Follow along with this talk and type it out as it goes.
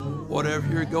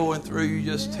Whatever you're going through, you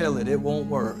just tell it. It won't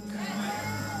work.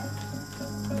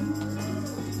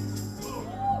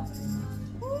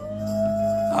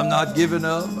 I'm not giving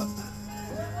up.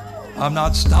 I'm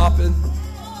not stopping.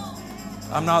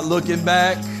 I'm not looking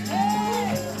back.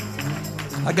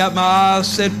 I got my eyes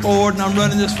set forward and I'm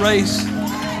running this race.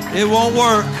 It won't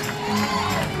work.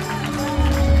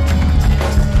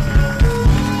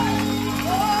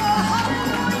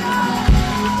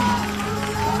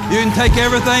 You can take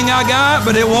everything I got,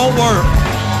 but it won't work.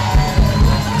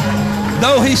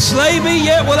 Though he slay me,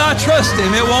 yet will I trust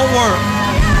him. It won't work.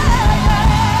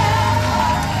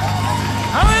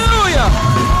 Hallelujah.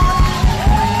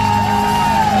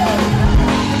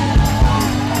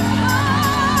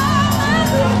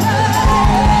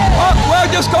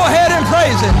 Well, just go ahead and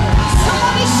praise him.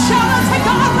 Somebody shout out to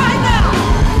God right now.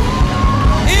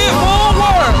 It won't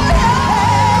work.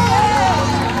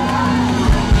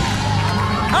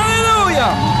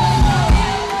 Hallelujah.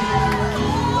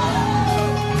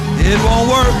 It won't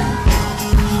work.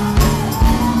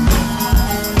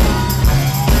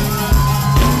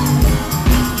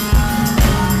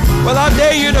 Well, I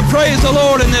dare you to praise the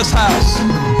Lord in this house.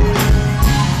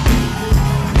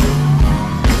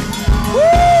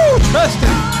 Woo! Trust him.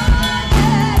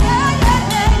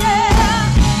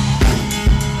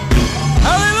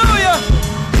 Hallelujah.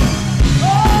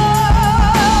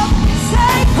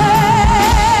 Say praise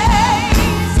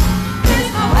is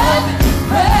the weapon.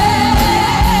 Praise,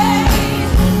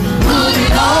 put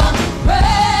it on.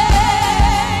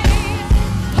 Praise,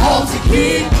 hold to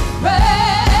keep.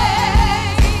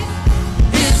 Praise,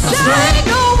 it's the strength.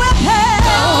 No weapon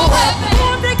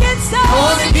formed against us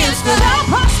shall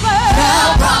prosper.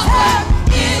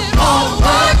 It won't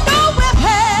work. No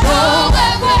weapon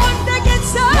formed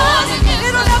against us.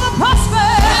 It'll never prosper.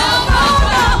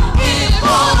 It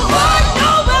won't work.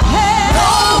 No weapon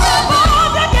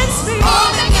formed against me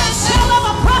shall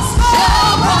ever prosper.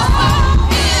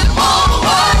 It won't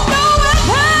work. No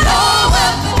weapon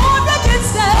formed against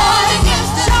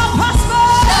us shall prosper.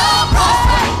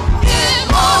 It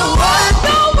won't work.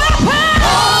 No weapon.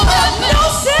 No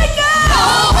sickness.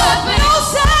 No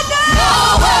sadness.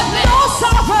 No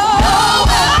sorrow.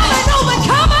 I'm an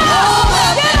overcomer.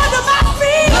 Get under my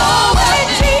feet. In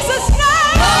Jesus'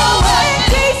 name. In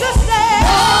Jesus'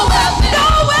 name. No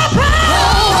weapon.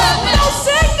 No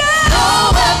sickness.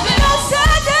 No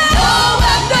sadness.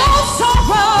 No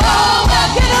sorrow.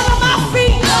 Get under my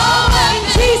feet. In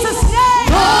Jesus' name.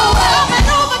 I'm an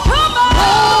overcomer.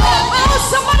 Oh,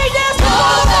 somebody dance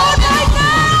before the Lord right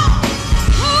now.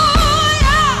 Oh,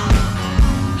 yeah.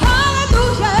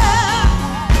 Hallelujah.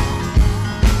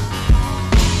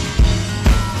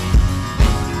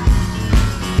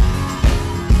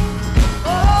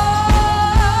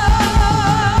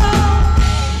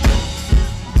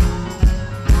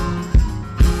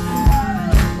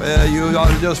 Well, you ought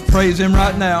to just praise him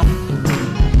right now.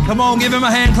 Come on, give him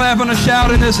a hand clap and a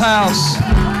shout in this house.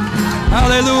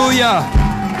 Hallelujah.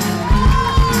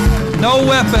 No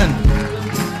weapon.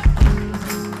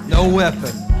 No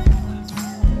weapon.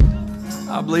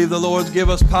 I believe the Lord's give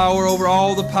us power over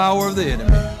all the power of the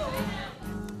enemy.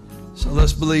 So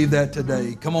let's believe that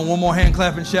today. Come on, one more hand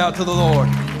clap and shout to the Lord.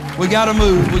 We got to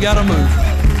move. We got to move.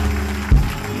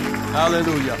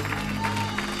 Hallelujah.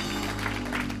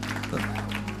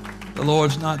 The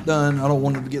Lord's not done. I don't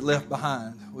want him to get left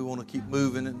behind. We want to keep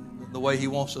moving in the way he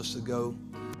wants us to go.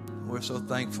 We're so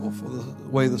thankful for the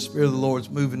way the Spirit of the Lord's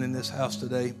moving in this house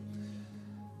today.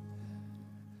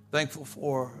 Thankful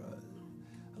for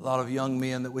a lot of young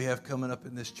men that we have coming up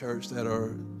in this church that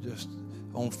are just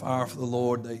on fire for the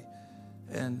Lord.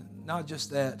 And not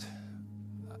just that,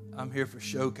 I'm here for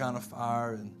show kind of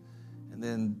fire, and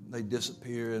then they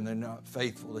disappear and they're not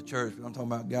faithful to church. But I'm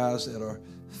talking about guys that are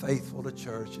faithful to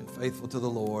church and faithful to the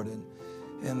Lord, and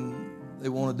they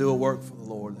want to do a work for the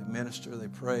Lord. They minister, they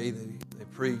pray, they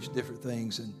preach different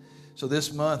things. And so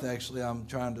this month, actually, I'm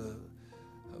trying to,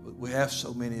 we have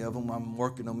so many of them, I'm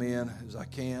working them in as I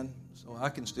can, so I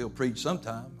can still preach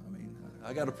sometime. I mean,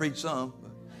 I got to preach some,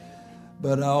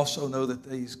 but I also know that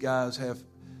these guys have,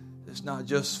 it's not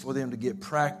just for them to get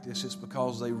practice, it's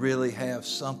because they really have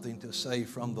something to say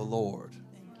from the Lord.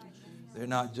 They're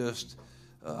not just,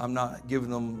 I'm not giving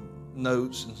them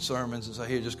notes and sermons and say,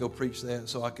 here, just go preach that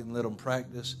so I can let them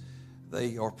practice.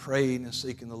 They are praying and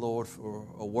seeking the Lord for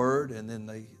a word, and then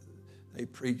they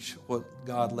preach what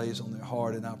God lays on their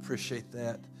heart, and I appreciate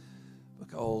that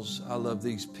because I love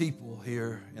these people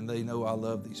here, and they know I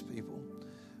love these people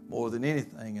more than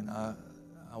anything, and I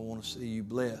want to see you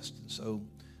blessed. And so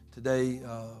today,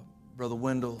 Brother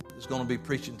Wendell is going to be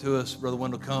preaching to us. Brother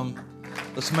Wendell, come.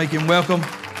 Let's make him welcome.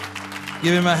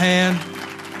 Give him a hand.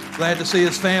 Glad to see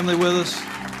his family with us.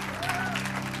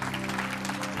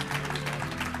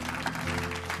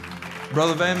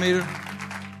 Brother Van Meter,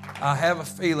 I have a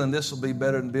feeling this will be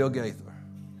better than Bill Gaither.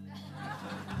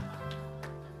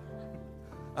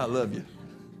 I love you.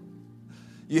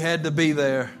 You had to be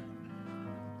there.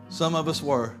 Some of us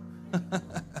were.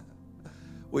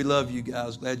 We love you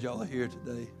guys. Glad y'all are here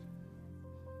today.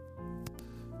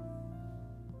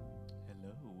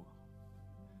 Hello.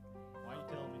 Why are you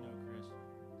telling me no, Chris?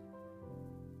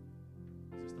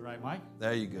 Is this the right mic?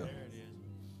 There you go. There it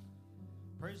is.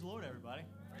 Praise the Lord, everybody.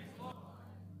 Praise the Lord.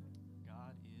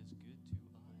 God is good to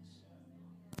us.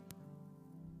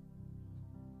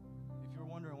 If you're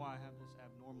wondering why I have this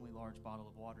abnormally large bottle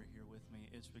of water here with me,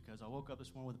 it's because I woke up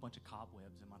this morning with a bunch of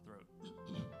cobwebs in my throat.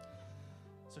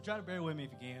 So try to bear with me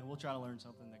if you can. We'll try to learn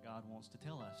something that God wants to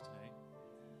tell us today.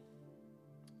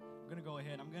 I'm going to go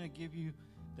ahead. I'm going to give you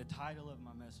the title of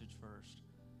my message first.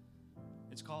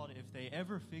 It's called If They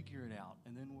Ever Figure It Out.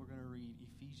 And then we're going to read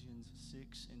Ephesians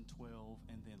 6 and 12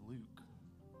 and then Luke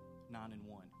 9 and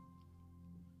 1.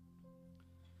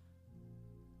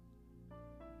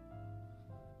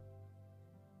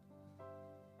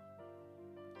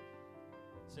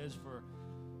 It says, For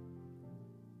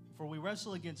we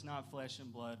wrestle against not flesh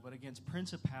and blood, but against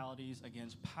principalities,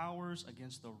 against powers,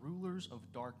 against the rulers of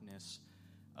darkness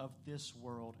of this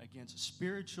world, against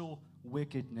spiritual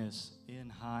wickedness in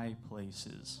high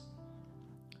places.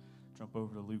 Jump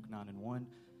over to Luke 9 and 1. It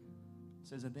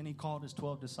says, And then he called his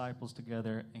 12 disciples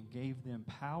together and gave them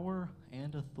power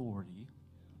and authority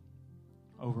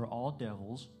over all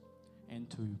devils and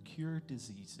to cure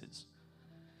diseases.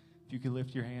 If you could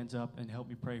lift your hands up and help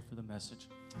me pray for the message.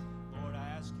 Lord, I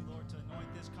ask you, Lord, to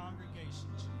anoint this congregation,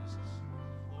 Jesus.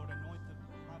 Lord, anoint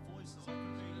my voice as I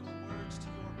convey your words to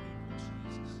your people,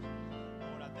 Jesus.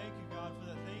 Lord, I thank you, God, for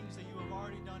the things that you have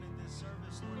already done in this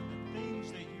service, Lord, and the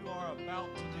things that you are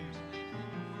about to do.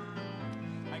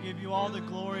 I give you all the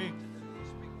glory,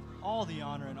 all the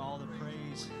honor, and all the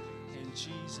praise. In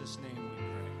Jesus' name we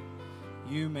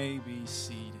pray. You may be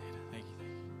seated. Thank you.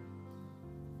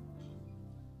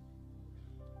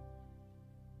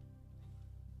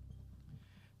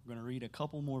 We're going to read a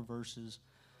couple more verses.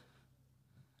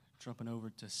 Jumping over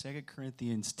to 2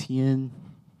 Corinthians 10,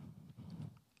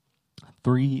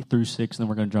 3 through 6, and then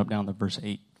we're going to jump down to verse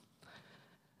 8. It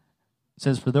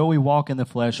says, For though we walk in the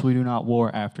flesh, we do not war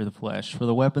after the flesh. For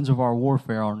the weapons of our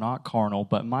warfare are not carnal,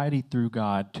 but mighty through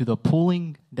God to the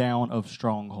pulling down of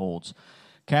strongholds,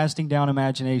 casting down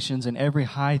imaginations and every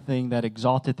high thing that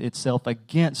exalteth itself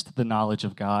against the knowledge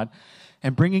of God,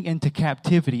 and bringing into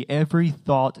captivity every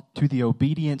thought to the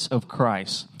obedience of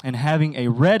Christ, and having a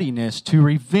readiness to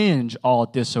revenge all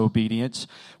disobedience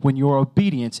when your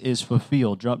obedience is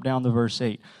fulfilled. Jump down to verse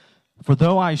 8. For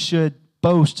though I should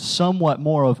boast somewhat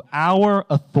more of our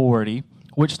authority,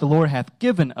 which the Lord hath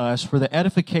given us for the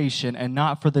edification and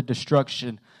not for the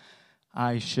destruction,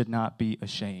 I should not be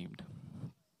ashamed.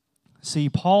 See,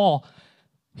 Paul,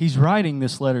 he's writing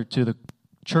this letter to the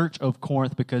church of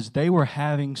Corinth because they were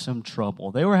having some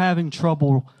trouble. They were having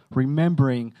trouble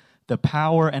remembering the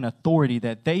power and authority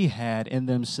that they had in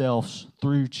themselves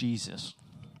through Jesus.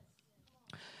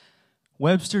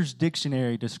 Webster's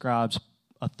dictionary describes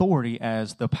authority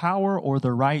as the power or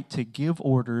the right to give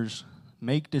orders,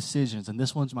 make decisions, and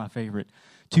this one's my favorite,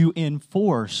 to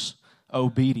enforce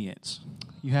obedience.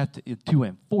 You have to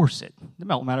enforce it. It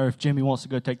don't matter if Jimmy wants to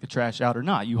go take the trash out or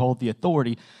not. You hold the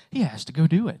authority. He has to go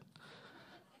do it.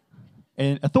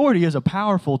 And authority is a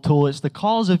powerful tool. It's the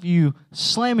cause of you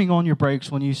slamming on your brakes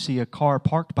when you see a car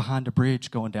parked behind a bridge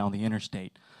going down the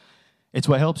interstate. It's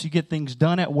what helps you get things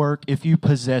done at work if you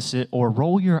possess it, or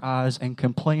roll your eyes and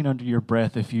complain under your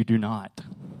breath if you do not.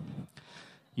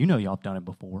 You know y'all have done it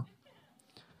before.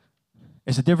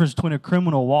 It's the difference between a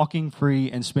criminal walking free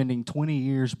and spending 20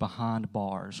 years behind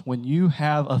bars. When you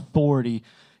have authority,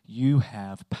 you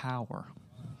have power.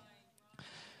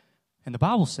 And the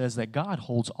Bible says that God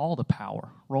holds all the power.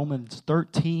 Romans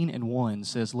 13 and 1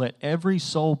 says, Let every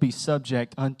soul be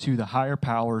subject unto the higher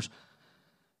powers,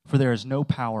 for there is no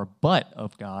power but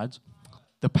of God's.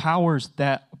 The powers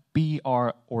that be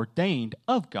are ordained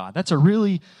of God. That's a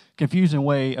really confusing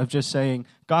way of just saying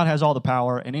God has all the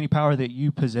power, and any power that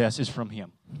you possess is from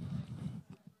Him.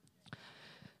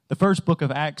 The first book of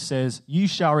Acts says, You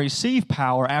shall receive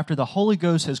power after the Holy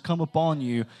Ghost has come upon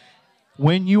you.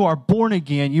 When you are born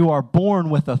again, you are born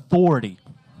with authority.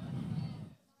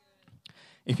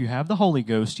 If you have the Holy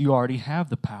Ghost, you already have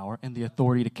the power and the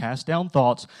authority to cast down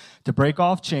thoughts, to break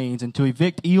off chains, and to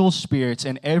evict evil spirits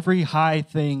and every high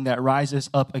thing that rises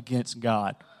up against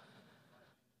God.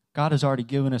 God has already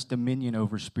given us dominion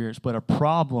over spirits, but a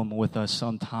problem with us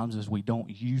sometimes is we don't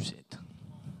use it.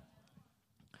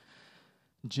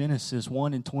 Genesis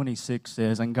 1:26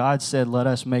 says, "And God said, let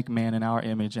us make man in our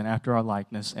image and after our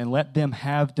likeness, and let them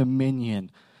have dominion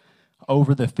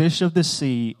over the fish of the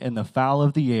sea and the fowl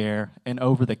of the air, and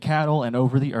over the cattle and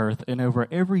over the earth, and over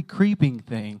every creeping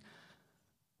thing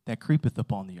that creepeth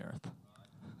upon the earth."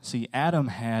 See, Adam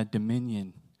had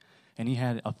dominion, and he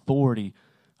had authority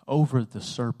over the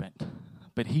serpent,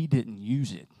 but he didn't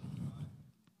use it.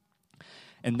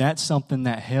 And that's something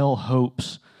that hell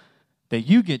hopes that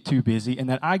you get too busy and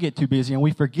that I get too busy, and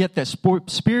we forget that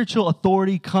spiritual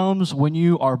authority comes when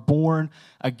you are born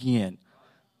again.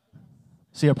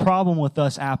 See, a problem with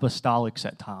us apostolics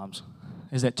at times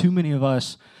is that too many of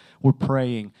us were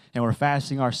praying and we're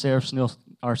fasting ourselves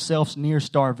near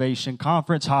starvation,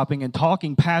 conference hopping, and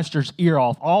talking pastor's ear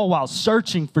off, all while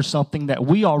searching for something that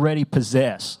we already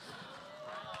possess.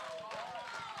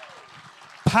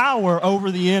 Power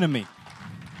over the enemy.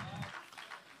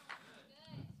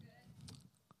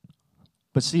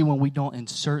 But see, when we don't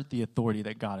insert the authority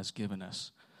that God has given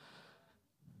us,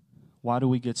 why do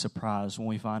we get surprised when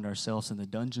we find ourselves in the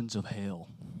dungeons of hell,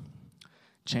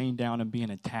 chained down and being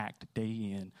attacked day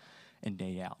in and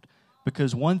day out?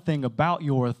 Because one thing about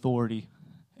your authority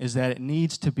is that it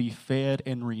needs to be fed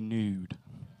and renewed.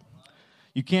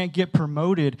 You can't get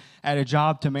promoted at a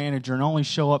job to manager and only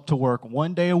show up to work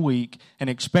one day a week and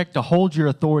expect to hold your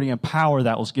authority and power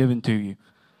that was given to you.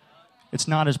 It's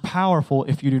not as powerful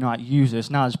if you do not use it. It's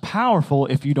not as powerful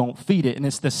if you don't feed it. And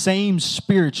it's the same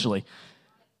spiritually.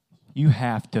 You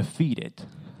have to feed it.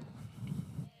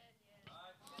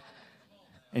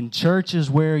 And church is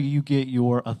where you get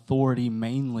your authority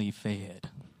mainly fed.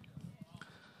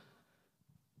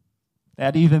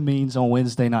 That even means on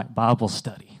Wednesday night Bible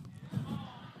study.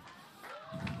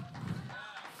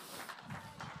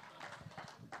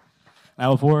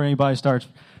 Now, before anybody starts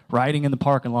riding in the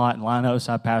parking lot and line up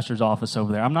outside pastor's office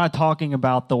over there, I'm not talking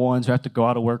about the ones who have to go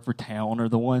out of work for town or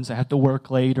the ones that have to work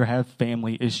late or have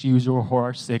family issues or who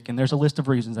are sick, and there's a list of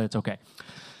reasons that it's okay.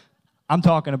 I'm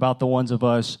talking about the ones of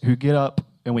us who get up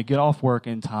and we get off work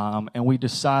in time and we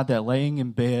decide that laying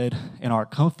in bed in our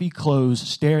comfy clothes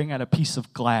staring at a piece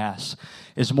of glass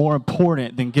is more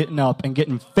important than getting up and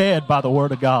getting fed by the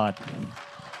Word of God.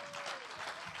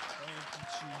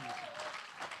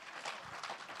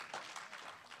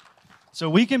 So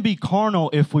we can be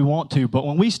carnal if we want to, but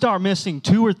when we start missing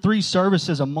 2 or 3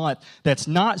 services a month that's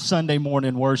not Sunday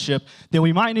morning worship, then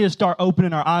we might need to start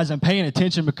opening our eyes and paying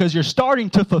attention, because you're starting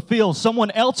to fulfill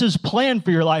someone else's plan for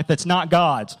your life that's not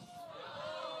God's.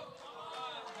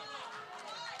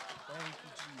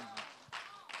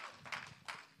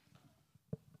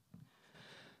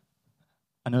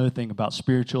 Another thing about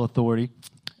spiritual authority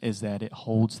is that it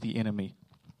holds the enemy.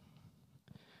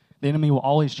 The enemy will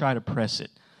always try to press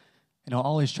it. And he'll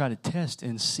always try to test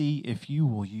and see if you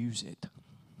will use it.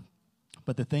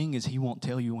 But the thing is, he won't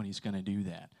tell you when he's going to do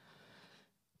that.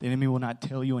 The enemy will not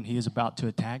tell you when he is about to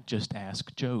attack. Just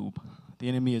ask Job. The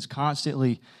enemy is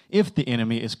constantly, if the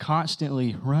enemy is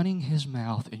constantly running his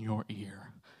mouth in your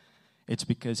ear, it's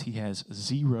because he has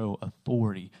zero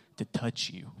authority to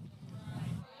touch you.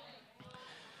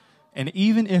 And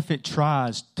even if it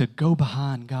tries to go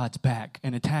behind God's back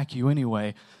and attack you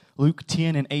anyway, Luke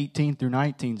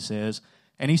 10:18-19 says,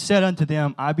 "And he said unto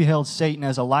them, I beheld Satan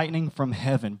as a lightning from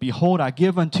heaven. Behold, I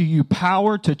give unto you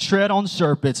power to tread on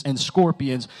serpents and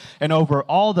scorpions, and over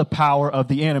all the power of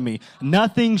the enemy.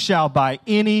 Nothing shall by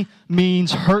any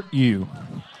means hurt you."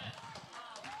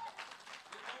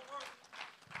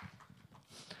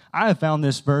 I have found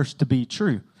this verse to be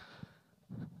true.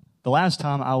 The last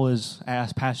time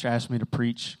Pastor asked me to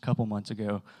preach a couple months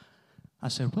ago, I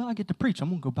said, well, I get to preach. I'm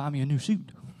going to go buy me a new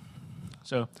suit.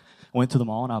 So I went to the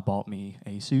mall and I bought me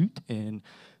a suit and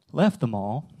left the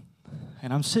mall.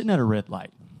 And I'm sitting at a red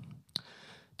light,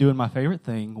 doing my favorite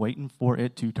thing, waiting for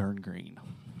it to turn green.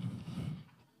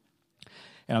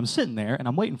 And I'm sitting there and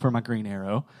I'm waiting for my green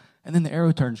arrow. And then the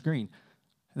arrow turns green.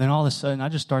 And then all of a sudden I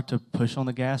just start to push on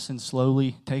the gas and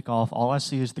slowly take off. All I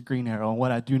see is the green arrow. And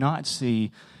what I do not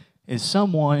see is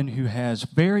someone who has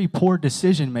very poor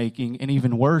decision-making and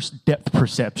even worse, depth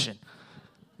perception.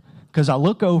 Because I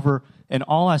look over and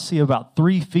all I see about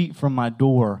 3 feet from my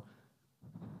door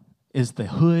is the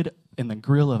hood and the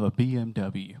grill of a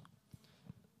BMW.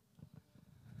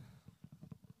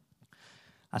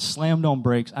 I slammed on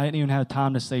brakes. I didn't even have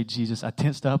time to say Jesus. I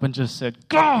tensed up and just said,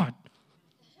 God!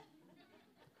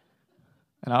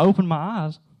 And I opened my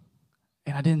eyes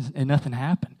and nothing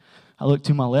happened. I looked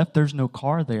to my left, there's no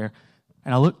car there.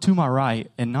 And I looked to my right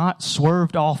and not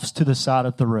swerved off to the side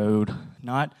of the road,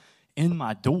 not in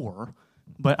my door,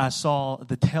 but I saw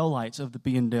the taillights of the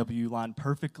BMW lined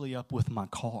perfectly up with my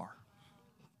car.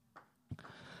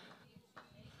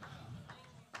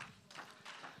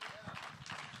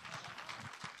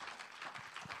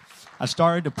 I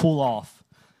started to pull off.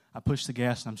 I pushed the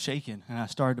gas and I'm shaking, and I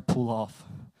started to pull off.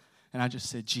 And I just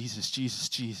said, Jesus, Jesus,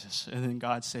 Jesus. And then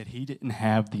God said he didn't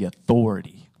have the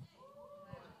authority.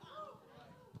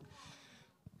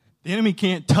 The enemy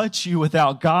can't touch you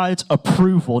without God's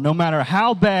approval. No matter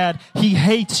how bad he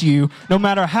hates you, no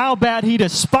matter how bad he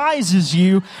despises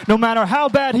you, no matter how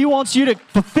bad he wants you to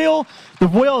fulfill the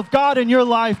will of God in your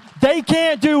life, they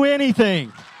can't do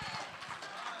anything.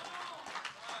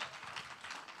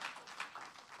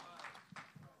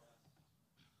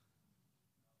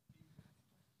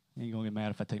 You're going to get mad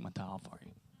if I take my towel for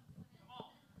you.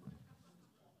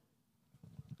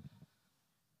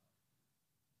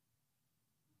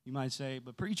 You might say,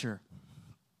 but preacher,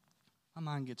 my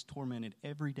mind gets tormented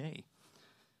every day.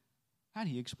 How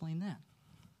do you explain that?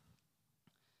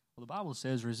 Well, the Bible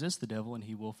says, resist the devil and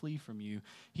he will flee from you.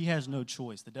 He has no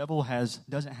choice. The devil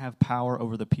doesn't have power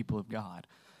over the people of God.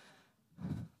 I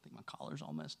think my collar's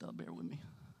all messed up. Bear with me.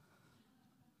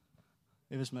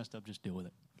 If it's messed up, just deal with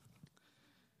it.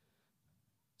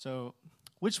 So,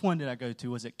 which one did I go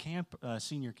to? Was it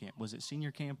senior camp? Was it senior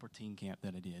camp or teen camp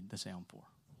that I did the sound for?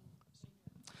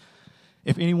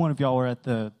 If any one of y'all were at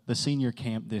the senior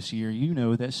camp this year, you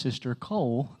know that Sister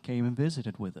Cole came and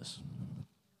visited with us.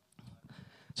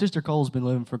 Sister Cole's been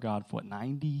living for God for,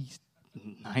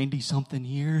 90-something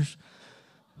years?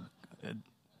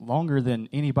 Longer than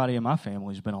anybody in my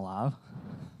family's been alive.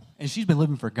 And she's been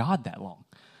living for God that long.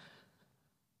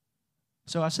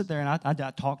 So I sit there and I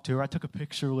talked to her. I took a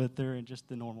picture with her and just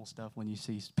the normal stuff when you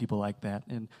see people like that.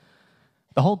 And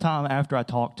the whole time after I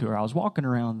talked to her, I was walking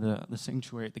around the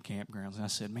sanctuary at the campgrounds, and I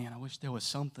said, man, I wish there was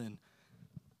something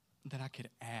that I could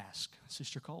ask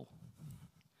Sister Cole.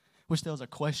 Wish there was a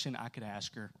question I could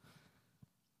ask her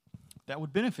that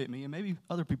would benefit me and maybe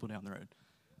other people down the road.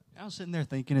 And I was sitting there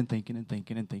thinking and thinking and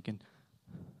thinking and thinking.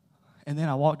 And then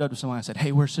I walked up to someone and I said,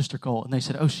 hey, where's Sister Cole? And they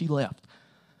said, oh, she left.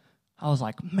 I was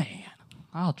like, man,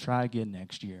 I'll try again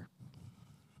next year.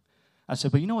 I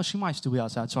said, but you know what? She might still be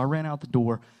outside. So I ran out the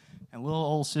door, and little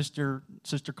old Sister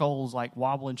Cole's like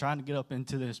wobbling, trying to get up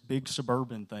into this big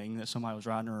Suburban thing that somebody was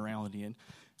riding her around in. And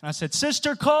I said,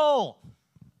 Sister Cole!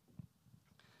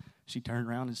 She turned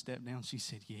around and stepped down. She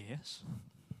said, yes.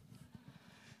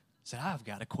 I said, I've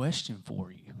got a question for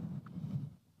you.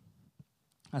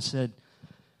 I said,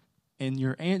 and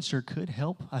your answer could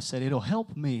help. I said, it'll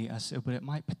help me. I said, but it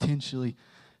might potentially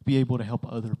be able to help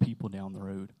other people down the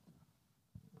road.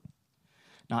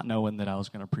 Not knowing that I was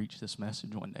going to preach this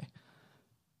message one day.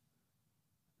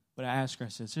 But I asked her, I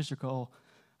said, Sister Cole,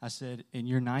 I said, in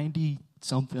your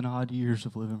 90-something odd years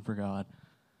of living for God,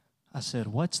 I said,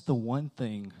 what's the one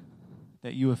thing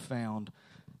that you have found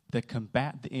that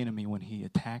combat the enemy when he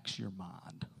attacks your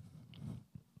mind?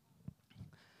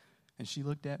 And she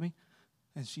looked at me,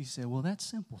 and she said, well, that's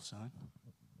simple, son.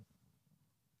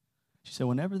 She said,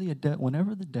 whenever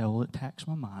the devil attacks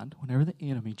my mind, whenever the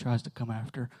enemy tries to come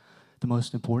after the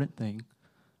most important thing,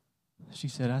 she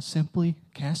said, I simply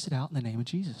cast it out in the name of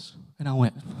Jesus. And I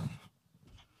went,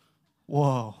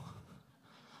 whoa.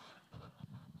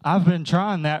 I've been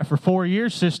trying that for 4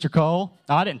 years, Sister Cole.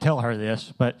 I didn't tell her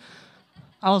this, but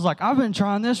I was like, I've been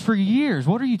trying this for years.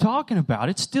 What are you talking about?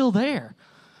 It's still there.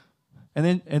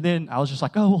 And then I was just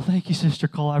like, oh, well, thank you, Sister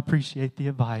Cole. I appreciate the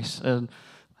advice. And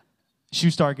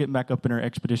she started getting back up in her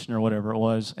expedition or whatever it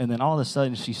was. And then all of a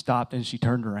sudden she stopped and she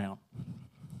turned around.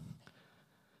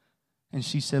 And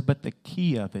she said, but the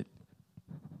key of it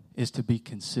is to be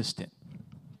consistent.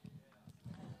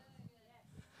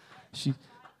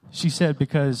 She said,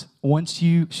 because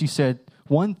she said,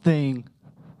 one thing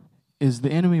is the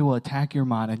enemy will attack your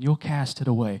mind and you'll cast it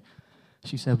away.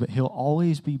 She said, but he'll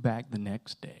always be back the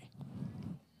next day.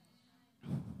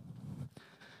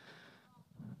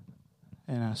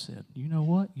 And I said, you know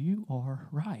what? You are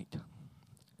right.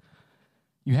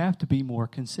 You have to be more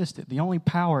consistent. The only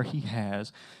power he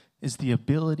has is the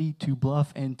ability to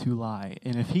bluff and to lie.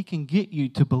 And if he can get you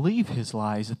to believe his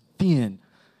lies, then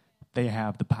they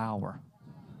have the power.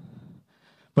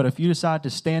 But if you decide to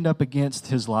stand up against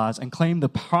his lies and claim the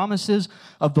promises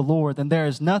of the Lord, then there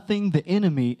is nothing the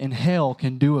enemy in hell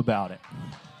can do about it.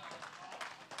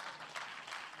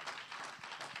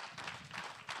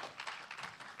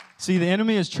 See, the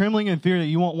enemy is trembling in fear that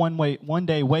you won't one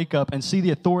day wake up and see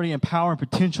the authority and power and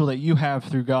potential that you have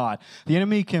through God. The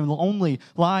enemy can only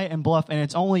lie and bluff, and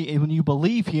it's only when you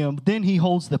believe him, then he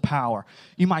holds the power.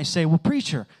 You might say, well,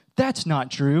 preacher, that's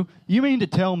not true. You mean to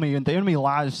tell me, and the enemy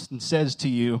lies and says to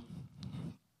you,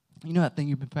 You know that thing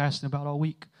you've been fasting about all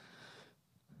week?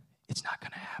 It's not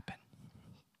going to happen.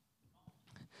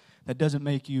 That doesn't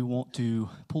make you want to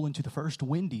pull into the first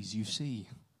Wendy's you see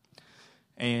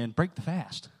and break the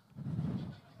fast.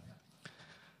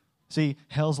 See,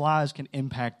 hell's lies can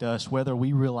impact us whether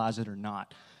we realize it or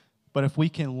not. But if we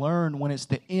can learn when it's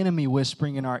the enemy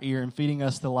whispering in our ear and feeding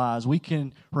us the lies, we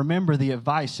can remember the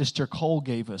advice Sister Cole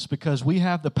gave us. Because we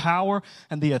have the power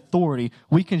and the authority,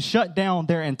 we can shut down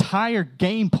their entire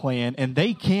game plan and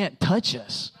they can't touch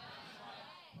us.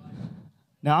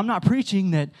 Now, I'm not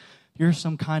preaching that you're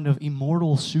some kind of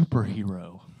immortal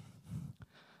superhero.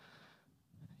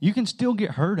 You can still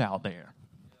get hurt out there.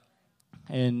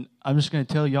 And I'm just going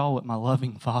to tell y'all what my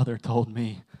loving father told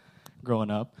me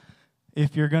growing up.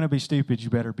 If you're going to be stupid, you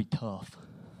better be tough.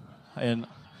 And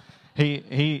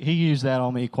he used that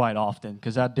on me quite often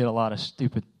because I did a lot of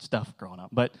stupid stuff growing up.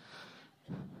 But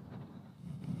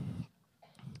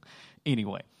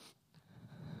anyway,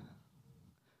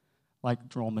 like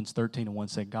Romans 13:1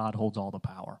 said, God holds all the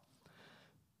power.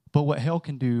 But what hell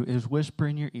can do is whisper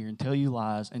in your ear and tell you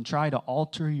lies and try to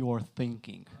alter your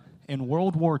thinking. In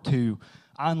World War II,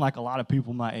 I, unlike a lot of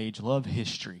people my age, love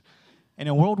history. And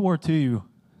in World War II,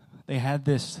 they had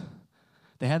this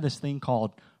thing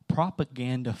called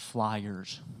propaganda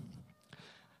flyers.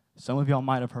 Some of y'all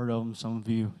might have heard of them. Some of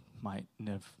you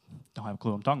don't have a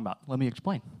clue what I'm talking about. Let me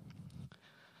explain.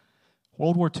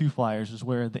 World War II flyers is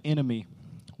where the enemy,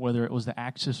 whether it was the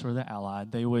Axis or the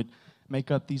Allied, they would make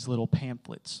up these little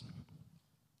pamphlets.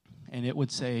 And it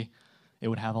would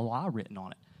have a lie written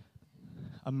on it.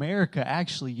 America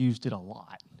actually used it a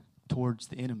lot towards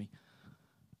the enemy.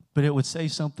 But it would say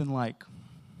something like,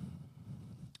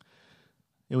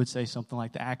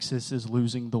 the Axis is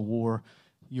losing the war,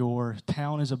 your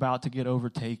town is about to get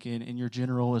overtaken, and your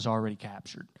general is already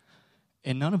captured.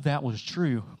 And none of that was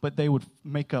true, but they would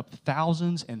make up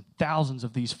thousands and thousands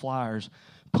of these flyers,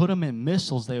 put them in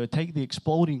missiles. They would take the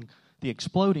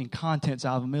exploding contents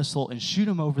out of a missile and shoot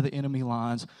them over the enemy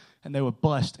lines, and they would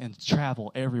bust and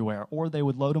travel everywhere. Or they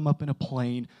would load them up in a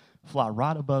plane, fly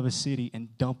right above a city,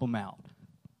 and dump them out.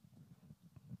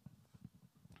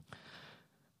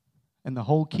 And the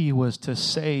whole key was to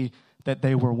say that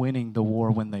they were winning the war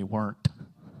when they weren't.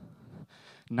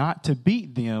 Not to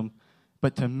beat them,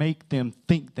 but to make them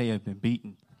think they have been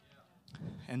beaten.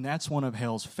 And that's one of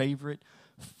hell's favorite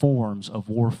forms of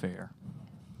warfare.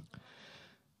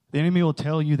 The enemy will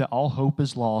tell you that all hope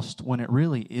is lost when it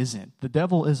really isn't. The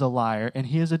devil is a liar, and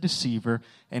he is a deceiver,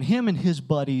 and him and his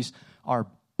buddies are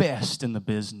best in the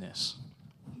business.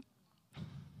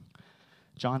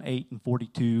 John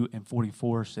 8:42 and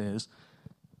 44 says,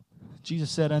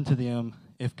 Jesus said unto them,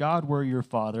 if God were your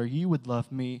Father, ye would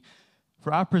love me,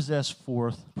 for I proceed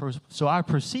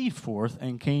forth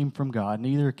and came from God,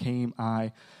 neither came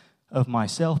I of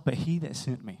myself, but he that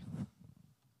sent me.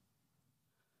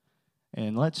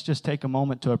 And let's just take a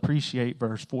moment to appreciate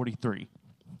verse 43.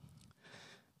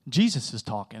 Jesus is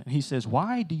talking, and he says,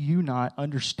 why do you not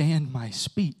understand my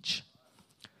speech?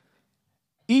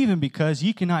 Even because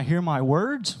ye cannot hear my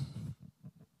words?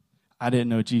 I didn't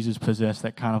know Jesus possessed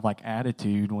that kind of like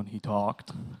attitude when he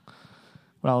talked.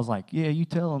 But I was like, yeah, you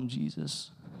tell him,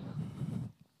 Jesus.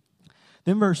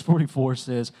 Then verse 44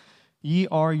 says, ye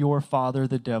are your father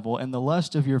the devil, and the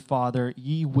lust of your father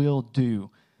ye will do.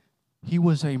 He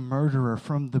was a murderer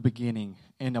from the beginning,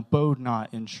 and abode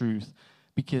not in truth,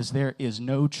 because there is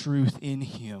no truth in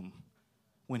him.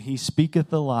 When he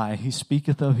speaketh a lie, he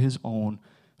speaketh of his own,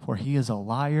 for he is a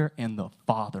liar and the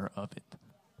father of it.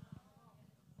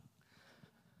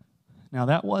 Now,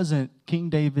 that wasn't King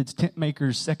David's tent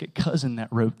maker's second cousin that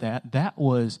wrote that. That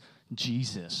was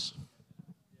Jesus.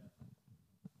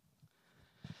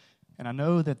 And I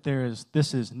know that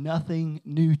this is nothing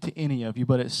new to any of you,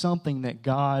 but it's something that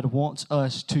God wants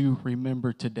us to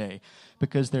remember today,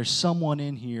 because there's someone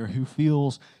in here who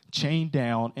feels chained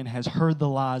down and has heard the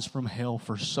lies from hell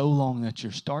for so long that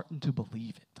you're starting to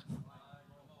believe it.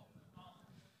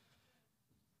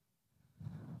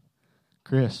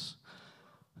 Chris,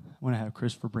 I want to have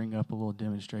Christopher bring up a little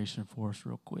demonstration for us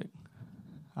real quick.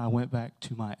 I went back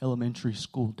to my elementary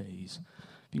school days.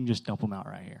 You can just dump them out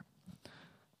right here.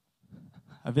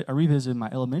 I revisited my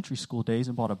elementary school days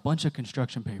and bought a bunch of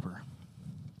construction paper.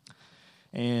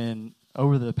 And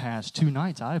over the past 2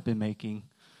 nights, I've been making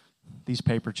these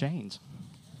paper chains.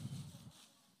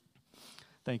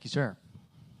 Thank you, sir.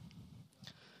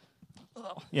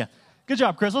 Oh, yeah. Good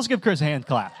job, Chris. Let's give Chris a hand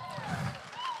clap.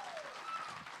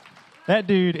 That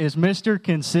dude is Mr.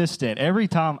 Consistent. Every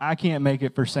time I can't make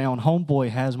it for sound,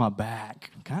 homeboy has my back.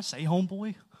 Can I say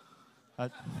homeboy?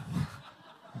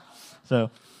 So,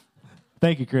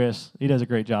 thank you, Chris. He does a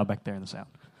great job back there in the sound.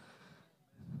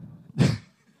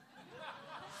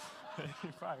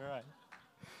 right.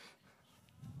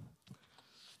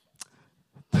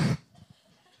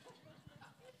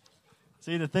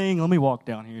 See, the thing, let me walk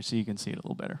down here so you can see it a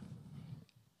little better.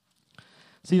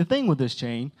 See, the thing with this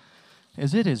chain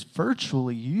is it is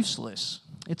virtually useless.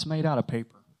 It's made out of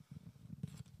paper.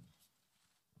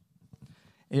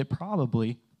 It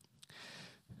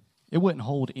wouldn't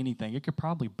hold anything. It could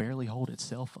probably barely hold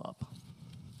itself up.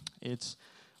 It's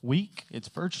weak. It's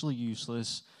virtually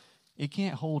useless. It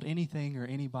can't hold anything or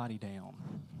anybody down.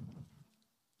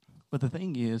 But the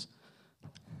thing is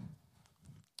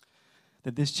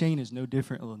that this chain is no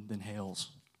different than hell's.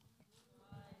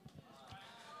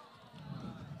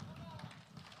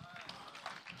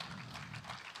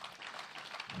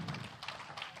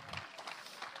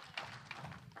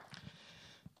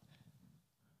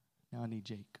 Now I need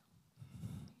Jake.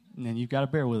 And then you've got to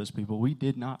bear with us, people. We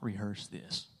did not rehearse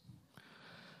this.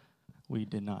 We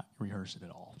did not rehearse it at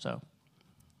all. So,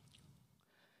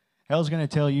 hell's going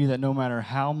to tell you that no matter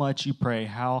how much you pray,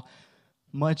 how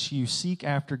much you seek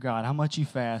after God, how much you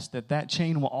fast, that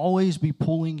chain will always be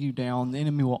pulling you down. The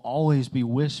enemy will always be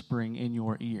whispering in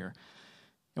your ear.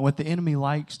 And what the enemy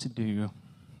likes to do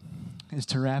is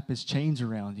to wrap his chains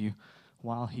around you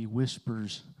while he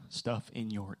whispers stuff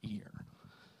in your ear.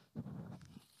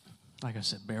 Like I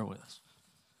said, bear with us.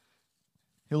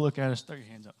 He'll look at us. Throw your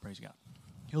hands up. Praise God.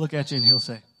 He'll look at you and he'll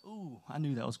say, "Ooh, I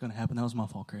knew that was going to happen. That was my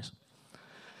fault, Chris."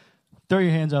 Throw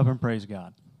your hands up and praise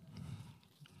God.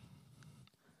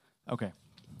 Okay.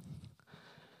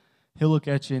 He'll look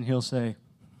at you and he'll say,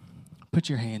 "Put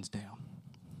your hands down.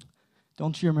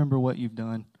 Don't you remember what you've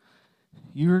done?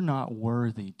 You're not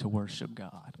worthy to worship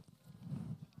God."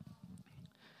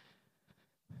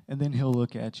 And then he'll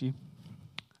look at you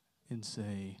and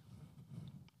say,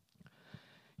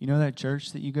 "You know that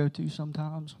church that you go to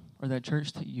sometimes, or that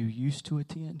church that you used to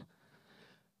attend?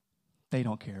 They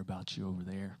don't care about you over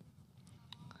there.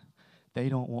 They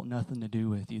don't want nothing to do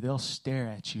with you. They'll stare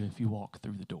at you if you walk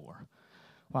through the door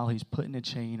while he's putting a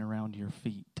chain around your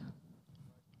feet."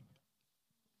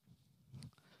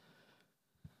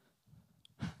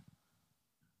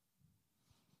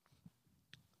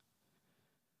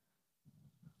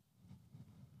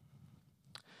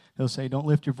 He'll say, "Don't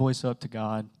lift your voice up to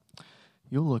God.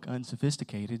 You'll look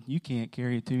unsophisticated. You can't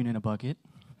carry a tune in a bucket."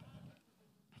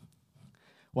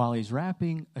 While he's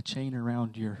wrapping a chain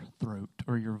around your throat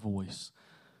or your voice.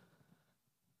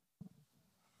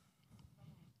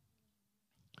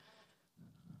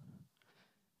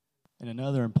 And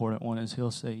another important one is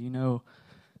he'll say, you know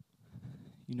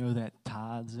that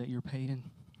tithes that you're paying?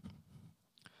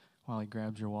 While he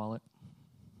grabs your wallet.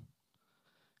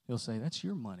 He'll say, "That's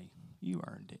your money. You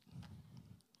earned it.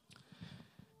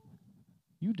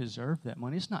 You deserve that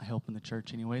money. It's not helping the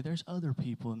church anyway. There's other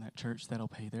people in that church that'll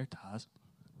pay their tithes."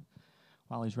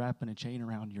 While he's wrapping a chain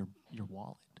around your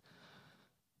wallet.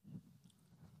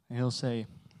 And he'll say,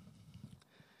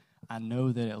 "I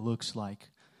know that it looks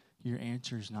like your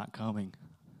answer's not coming.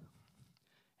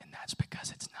 And that's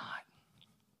because it's not."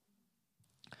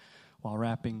 While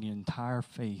wrapping your entire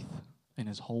faith and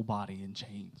his whole body in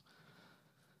chains.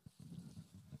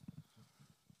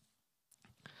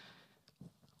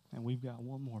 And we've got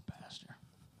one more pastor.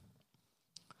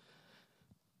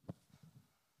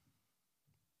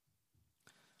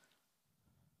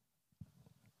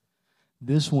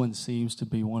 This one seems to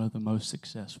be one of the most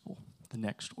successful, the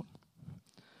next one.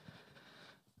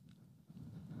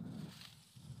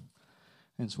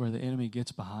 And it's where the enemy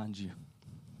gets behind you.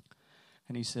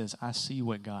 And he says, "I see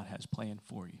what God has planned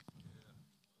for you.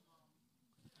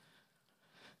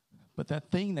 But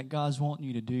that thing that God's wanting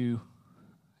you to do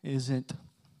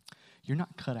you're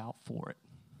not cut out for it."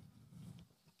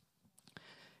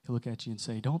 He'll look at you and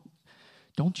say,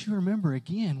 Don't you remember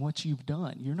again what you've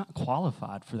done? You're not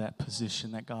qualified for that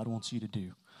position that God wants you to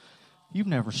do. You've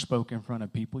never spoken in front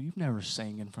of people. You've never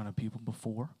sang in front of people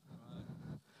before.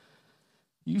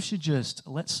 You should just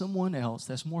let someone else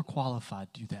that's more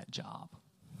qualified do that job.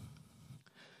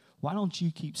 Why don't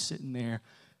you keep sitting there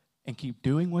and keep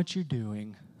doing what you're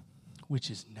doing, which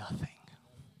is nothing?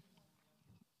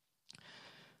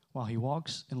 While he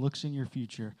walks and looks in your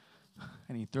future,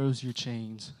 and he throws his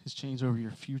chains over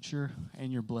your future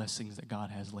and your blessings that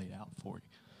God has laid out for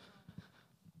you.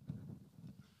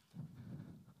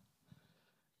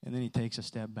 And then he takes a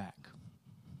step back.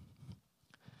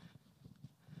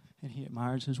 And he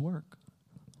admires his work.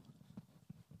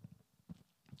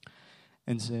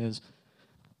 And says,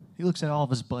 he looks at all of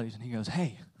his buddies and he goes,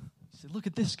 "Hey," he said, "look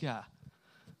at this guy.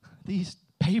 These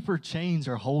paper chains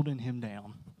are holding him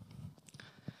down.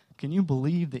 Can you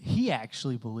believe that he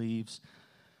actually believes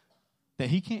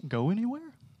that he can't go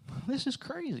anywhere? This is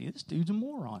crazy. This dude's a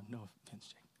moron." No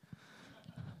offense, Jake.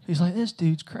 He's like, this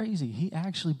dude's crazy. He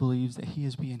actually believes that he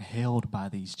is being held by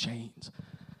these chains.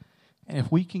 And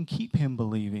if we can keep him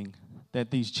believing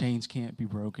that these chains can't be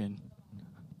broken,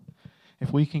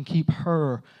 if we can keep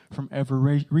her from ever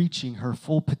reaching her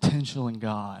full potential in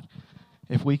God,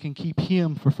 if we can keep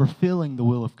him from fulfilling the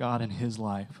will of God in his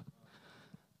life,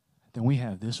 then we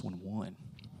have this one won.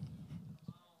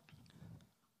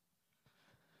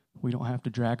 We don't have to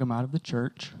drag them out of the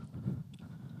church.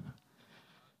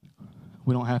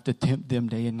 We don't have to tempt them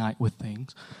day and night with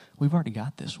things. We've already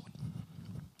got this one.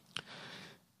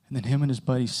 And then him and his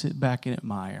buddies sit back and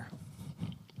admire.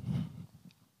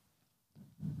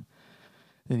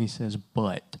 Then he says,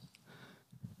 but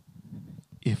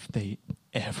if they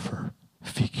ever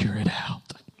figure it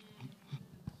out.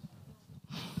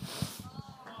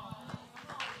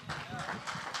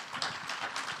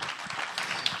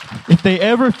 If they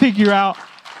ever figure out,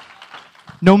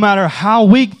 no matter how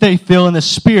weak they feel in the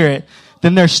spirit,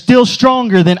 then they're still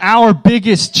stronger than our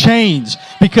biggest chains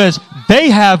because they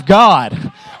have God.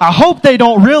 I hope they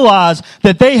don't realize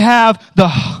that they have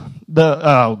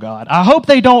I hope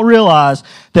they don't realize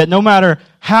that no matter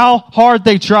how hard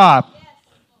they try,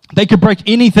 they can break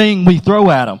anything we throw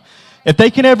at them. If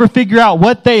they can ever figure out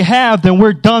what they have, then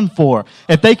we're done for.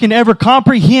 If they can ever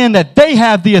comprehend that they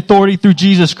have the authority through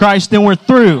Jesus Christ, then we're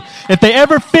through. If they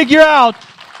ever figure out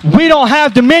we don't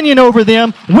have dominion over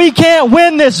them, we can't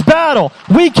win this battle.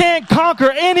 We can't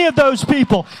conquer any of those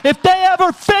people. If they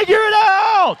ever figure it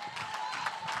out.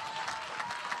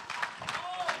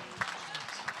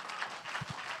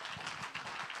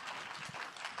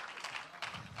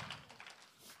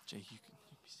 Jake, you can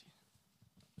be seated.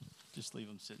 Just leave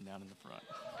them sitting down in the front.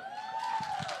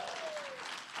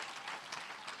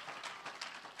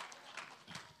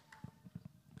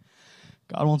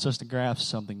 God wants us to grasp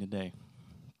something today.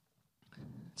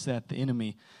 It's that the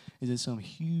enemy is some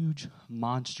huge,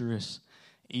 monstrous,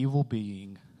 evil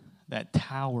being that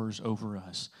towers over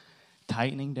us,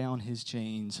 tightening down his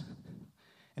chains,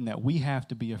 and that we have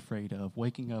to be afraid of,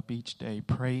 waking up each day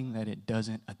praying that it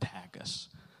doesn't attack us.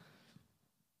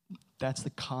 That's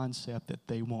the concept that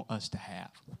they want us to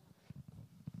have.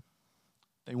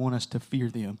 They want us to fear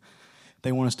them.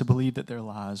 They want us to believe that they're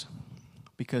lies,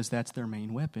 because that's their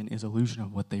main weapon, is illusion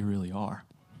of what they really are.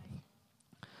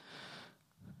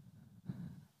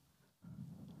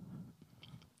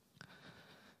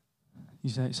 You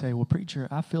say, well, preacher,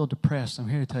 I feel depressed. I'm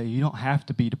here to tell you, you don't have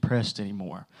to be depressed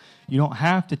anymore. You don't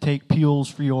have to take pills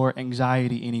for your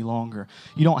anxiety any longer.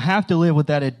 You don't have to live with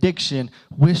that addiction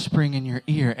whispering in your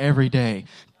ear every day.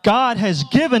 God has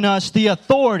given us the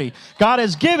authority. God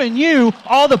has given you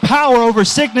all the power over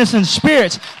sickness and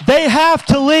spirits. They have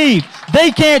to leave. They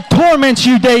can't torment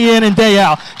you day in and day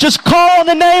out. Just call on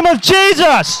the name of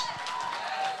Jesus.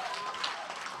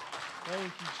 Thank you,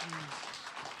 Jesus.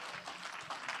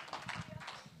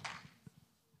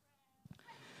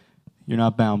 You're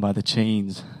not bound by the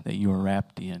chains that you are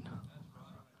wrapped in.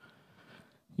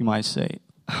 You might say,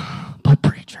 but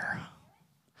preacher,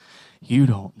 you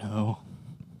don't know.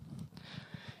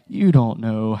 You don't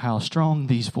know how strong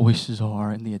these voices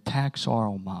are and the attacks are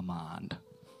on my mind.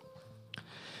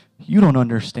 You don't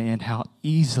understand how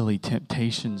easily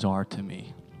temptations are to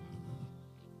me.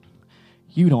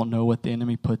 You don't know what the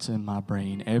enemy puts in my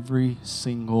brain every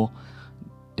single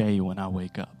day when I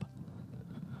wake up.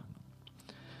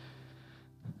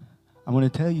 I'm going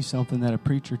to tell you something that a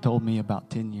preacher told me about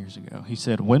 10 years ago. He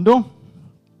said, Wendell,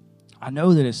 I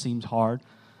know that it seems hard,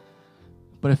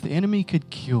 but if the enemy could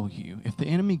kill you, if the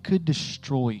enemy could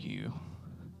destroy you,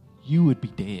 you would be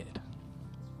dead.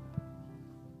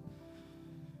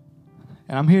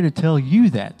 And I'm here to tell you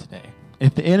that today.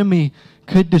 If the enemy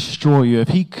could destroy you, if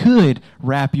he could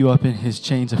wrap you up in his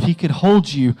chains, if he could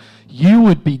hold you, you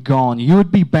would be gone, you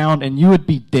would be bound, and you would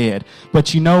be dead.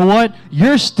 But you know what?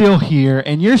 You're still here,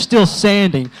 and you're still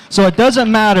standing. So it doesn't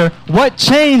matter what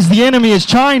chains the enemy is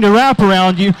trying to wrap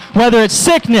around you, whether it's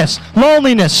sickness,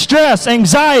 loneliness, stress,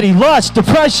 anxiety, lust,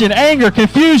 depression, anger,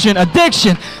 confusion,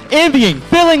 addiction, envying,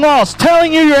 feeling lost,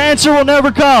 telling you your answer will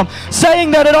never come,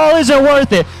 saying that it all isn't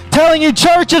worth it, telling you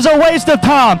church is a waste of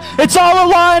time. It's all a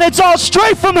lie, and it's all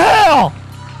straight from hell.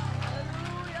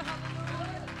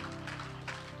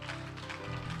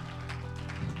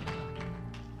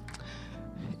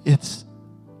 It's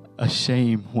a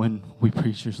shame when we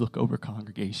preachers look over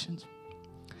congregations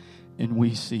and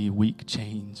we see weak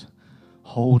chains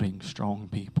holding strong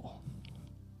people.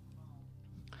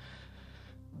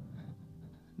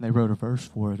 And they wrote a verse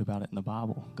for it about it in the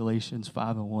Bible. Galatians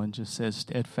 5:1 just says,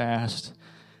 steadfast,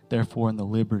 therefore, in the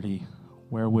liberty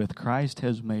wherewith Christ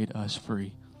has made us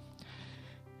free,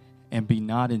 and be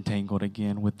not entangled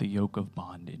again with the yoke of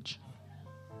bondage.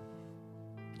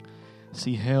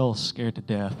 See, hell's scared to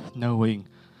death, knowing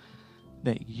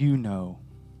that you know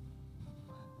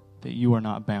that you are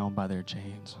not bound by their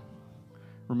chains.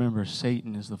 Remember,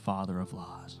 Satan is the father of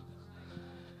lies.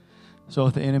 So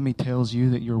if the enemy tells you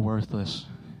that you're worthless,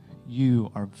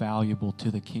 you are valuable to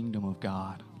the kingdom of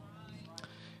God.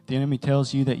 If the enemy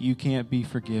tells you that you can't be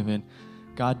forgiven,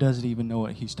 God doesn't even know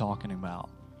what he's talking about.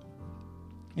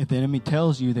 If the enemy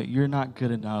tells you that you're not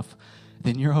good enough,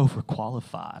 then you're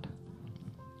overqualified.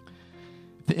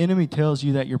 If the enemy tells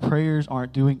you that your prayers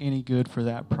aren't doing any good for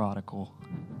that prodigal,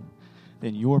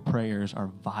 then your prayers are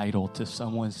vital to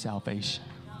someone's salvation.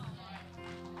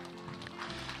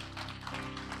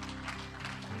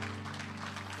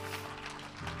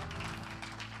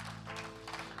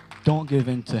 Don't give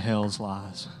in to hell's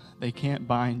lies. They can't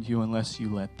bind you unless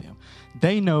you let them.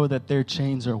 They know that their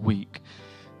chains are weak.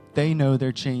 They know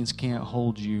their chains can't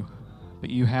hold you,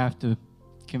 but you have to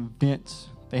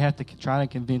they have to try to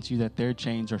convince you that their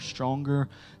chains are stronger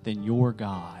than your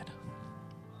God.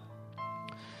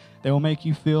 They will make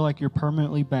you feel like you're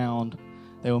permanently bound.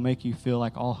 They will make you feel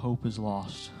like all hope is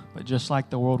lost. But just like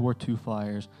the World War II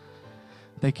flyers,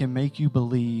 they can make you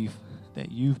believe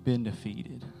that you've been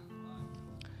defeated.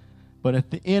 But if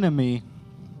the enemy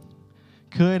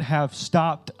could have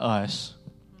stopped us,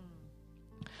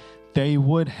 they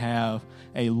would have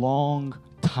a long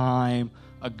time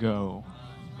ago.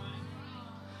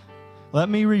 Let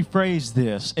me rephrase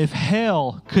this. If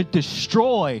hell could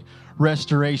destroy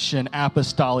Restoration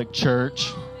Apostolic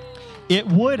Church, it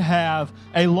would have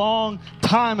a long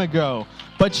time ago.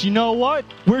 But you know what?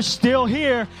 We're still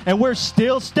here and we're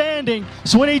still standing.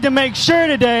 So we need to make sure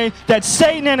today that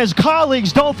Satan and his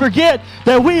colleagues don't forget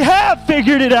that we have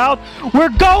figured it out. We're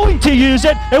going to use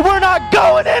it and we're not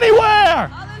going anywhere.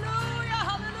 Hallelujah,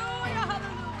 hallelujah,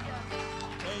 hallelujah.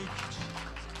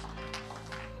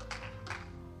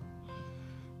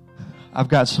 I've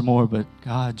got some more, but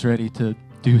God's ready to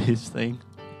do his thing.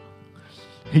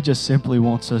 He just simply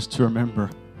wants us to remember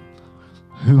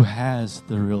who has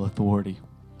the real authority,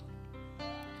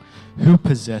 who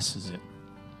possesses it.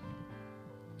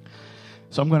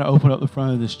 So I'm going to open up the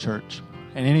front of this church,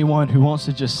 and anyone who wants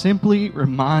to just simply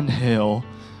remind hell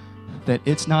that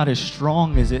it's not as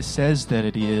strong as it says that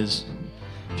it is,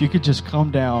 if you could just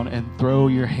come down and throw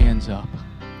your hands up.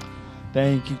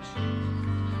 Thank you.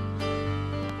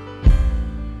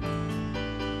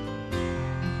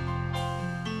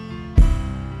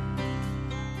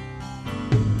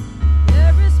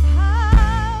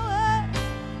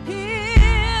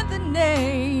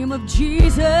 Of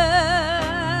Jesus,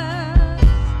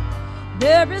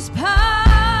 there is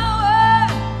power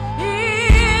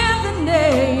in the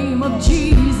name of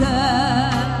Jesus.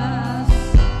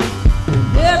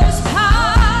 There is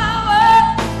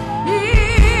power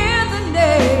in the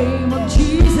name of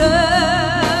Jesus.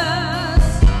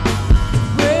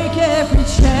 Break every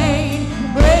chain,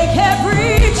 break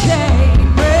every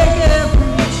chain, break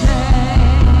every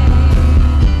chain.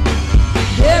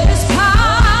 There is power.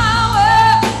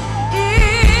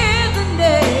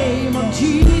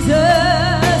 Jesus,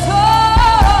 oh.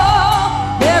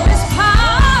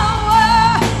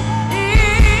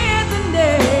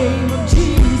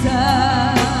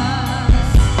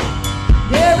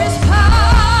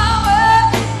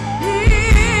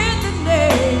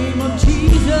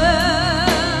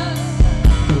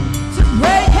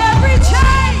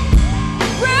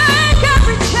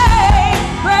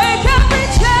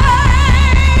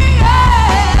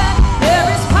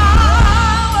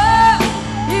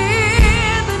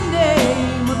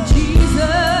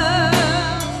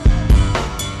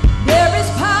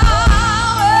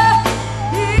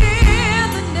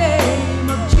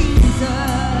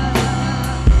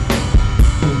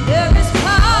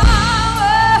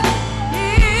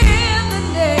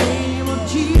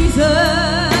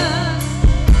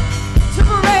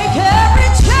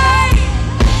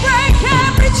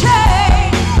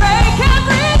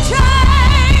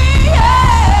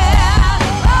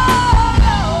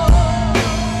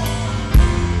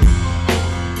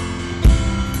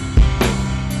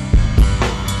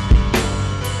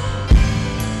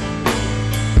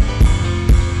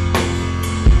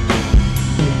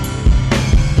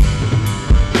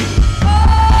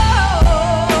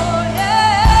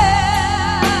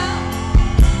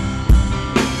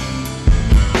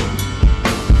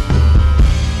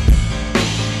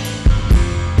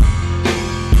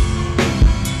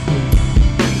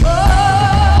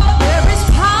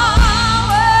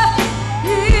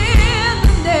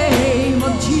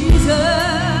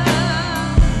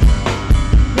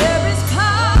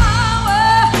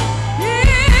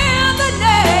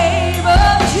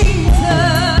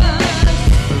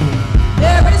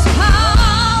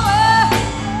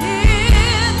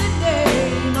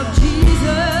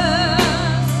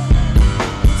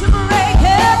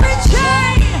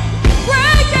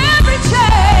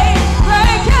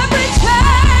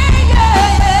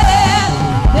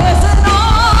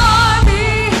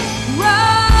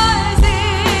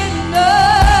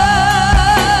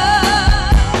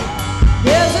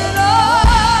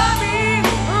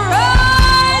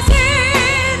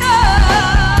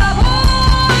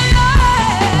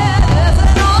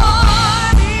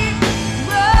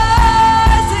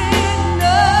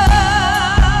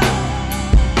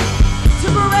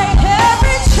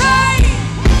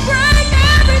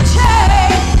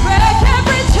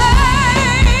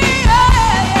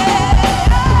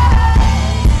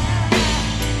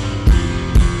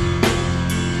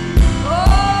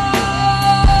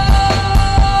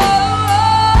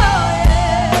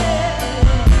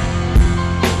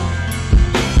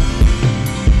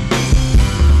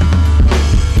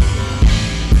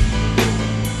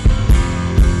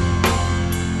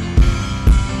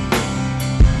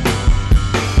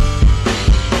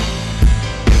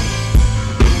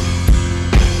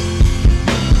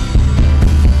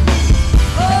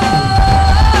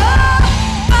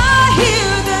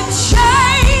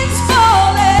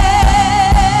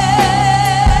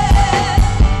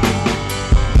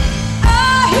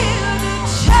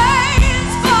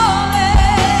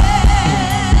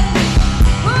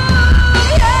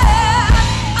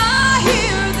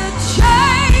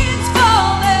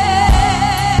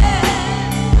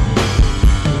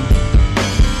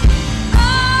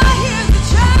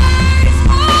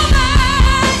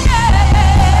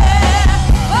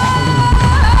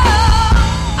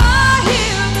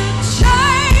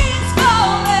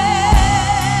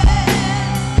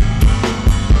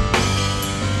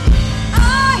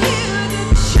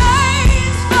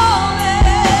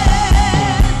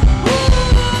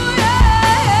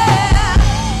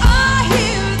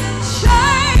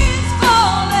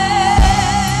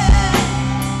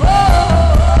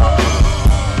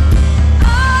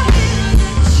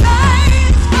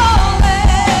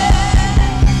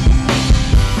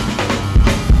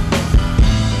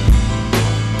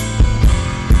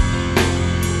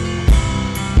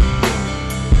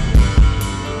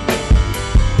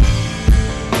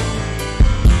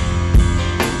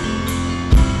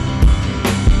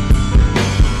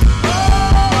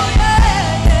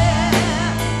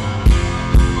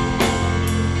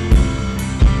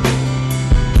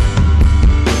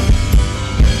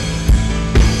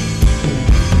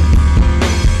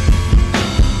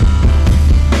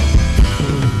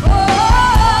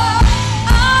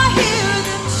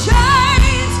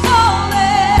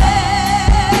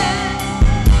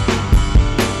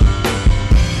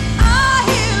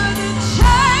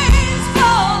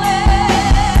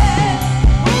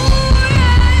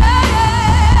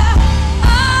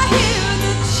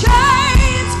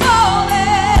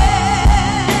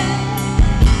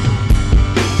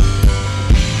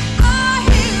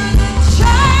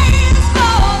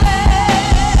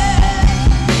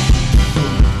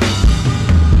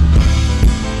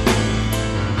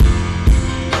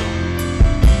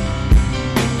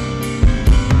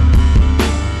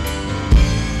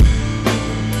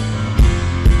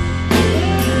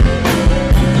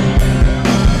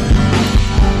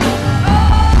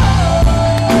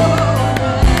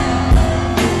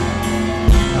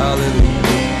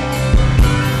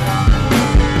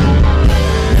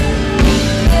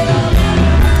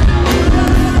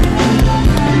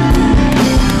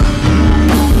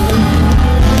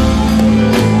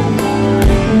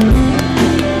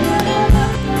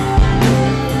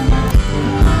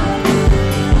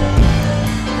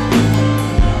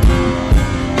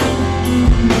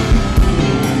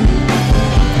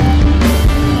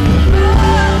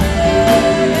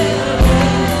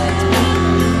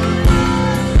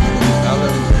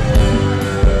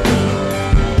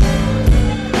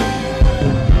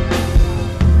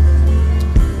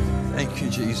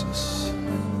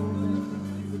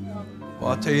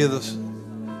 Well, I tell you,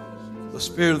 the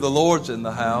Spirit of the Lord's in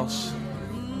the house.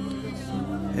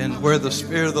 And where the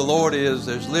Spirit of the Lord is,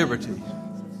 there's liberty.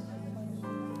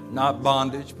 Not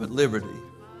bondage, but liberty.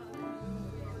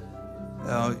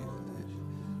 Now,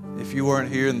 if you weren't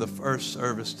here in the first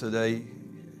service today,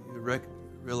 you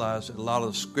realize that a lot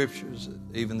of the scriptures,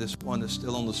 even this one that's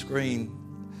still on the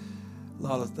screen, a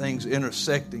lot of things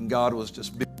intersecting. God was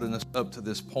just building us up to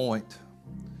this point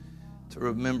to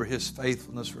remember His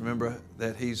faithfulness, remember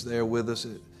that He's there with us.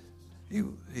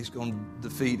 He's going to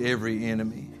defeat every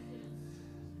enemy.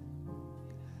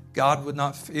 God would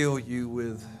not fill you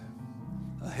with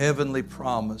a heavenly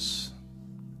promise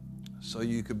so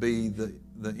you could be the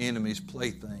enemy's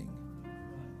plaything.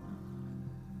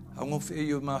 I'm going to fill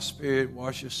you with my Spirit,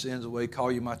 wash your sins away,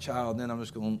 call you my child, and then I'm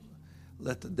just going to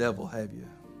let the devil have you.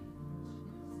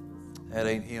 That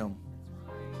ain't Him.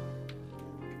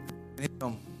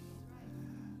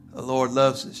 The Lord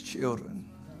loves His children.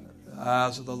 The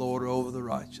eyes of the Lord are over the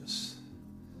righteous.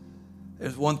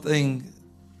 There's one thing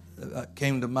that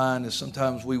came to mind is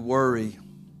sometimes we worry,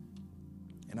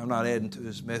 and I'm not adding to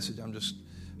His message, I'm just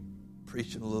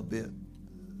preaching a little bit.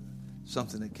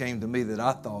 Something that came to me that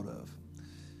I thought of.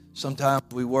 Sometimes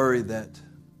we worry that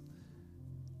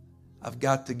I've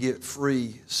got to get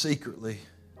free secretly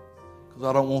because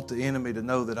I don't want the enemy to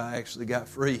know that I actually got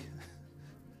free,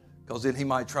 because then he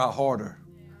might try harder.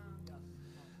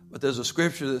 But there's a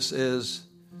scripture that says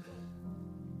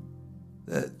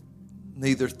that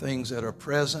neither things that are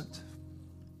present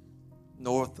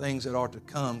nor things that are to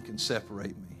come can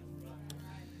separate me.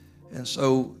 And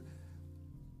so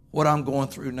what I'm going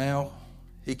through now,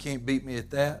 He can't beat me at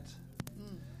that.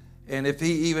 And if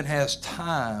He even has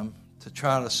time to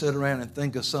try to sit around and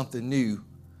think of something new,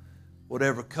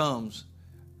 whatever comes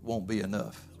won't be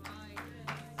enough.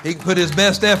 He can put his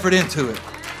best effort into it,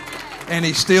 and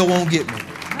he still won't get me.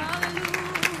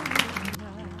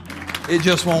 It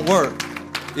just won't work.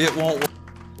 It won't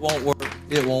work.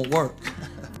 It won't work.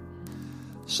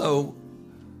 So,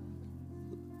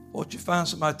 won't you find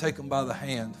somebody, take them by the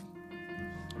hand,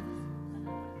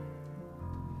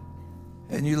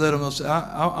 and you let them say,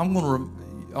 I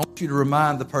want you to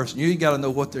remind the person. You ain't got to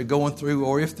know what they're going through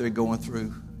or if they're going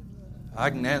through. I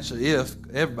can answer if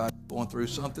everybody's going through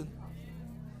something.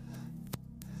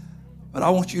 But I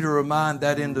want you to remind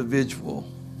that individual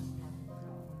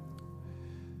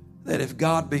that if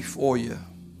God be for you,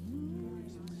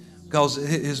 because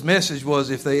his message was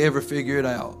if they ever figure it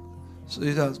out. So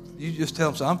you just tell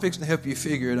them, so I'm fixing to help you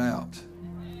figure it out.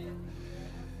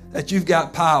 That you've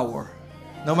got power.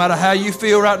 No matter how you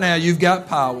feel right now, you've got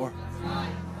power.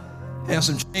 And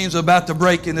some chains are about to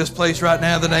break in this place right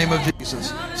now in the name of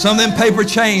Jesus. Some of them paper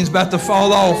chains about to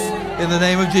fall off in the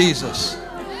name of Jesus.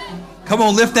 Come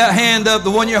on, lift that hand up,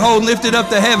 the one you're holding, lift it up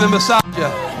to heaven beside you.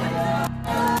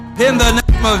 In the name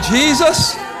of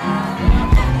Jesus,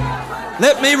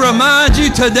 let me remind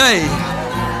you today,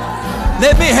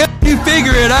 let me help you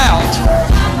figure it out.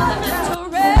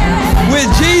 With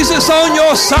Jesus on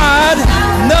your side,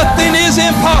 nothing is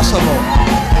impossible.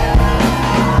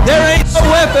 There ain't no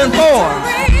weapon formed.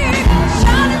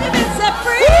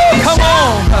 Come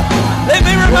on. Let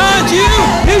me remind you,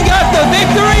 you got the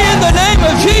victory in the name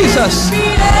of Jesus.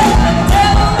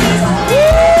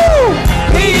 Woo!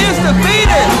 He is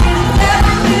defeated.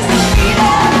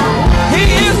 He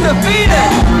is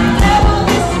defeated.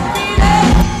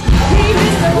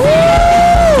 Woo!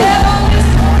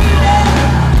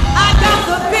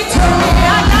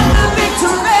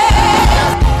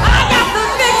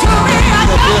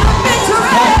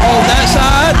 On that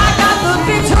side, I got the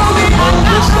victory. On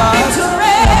this side,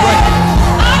 break it.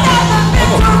 I got the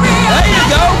victory. There you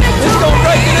go. It's going to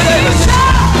break it in a minute.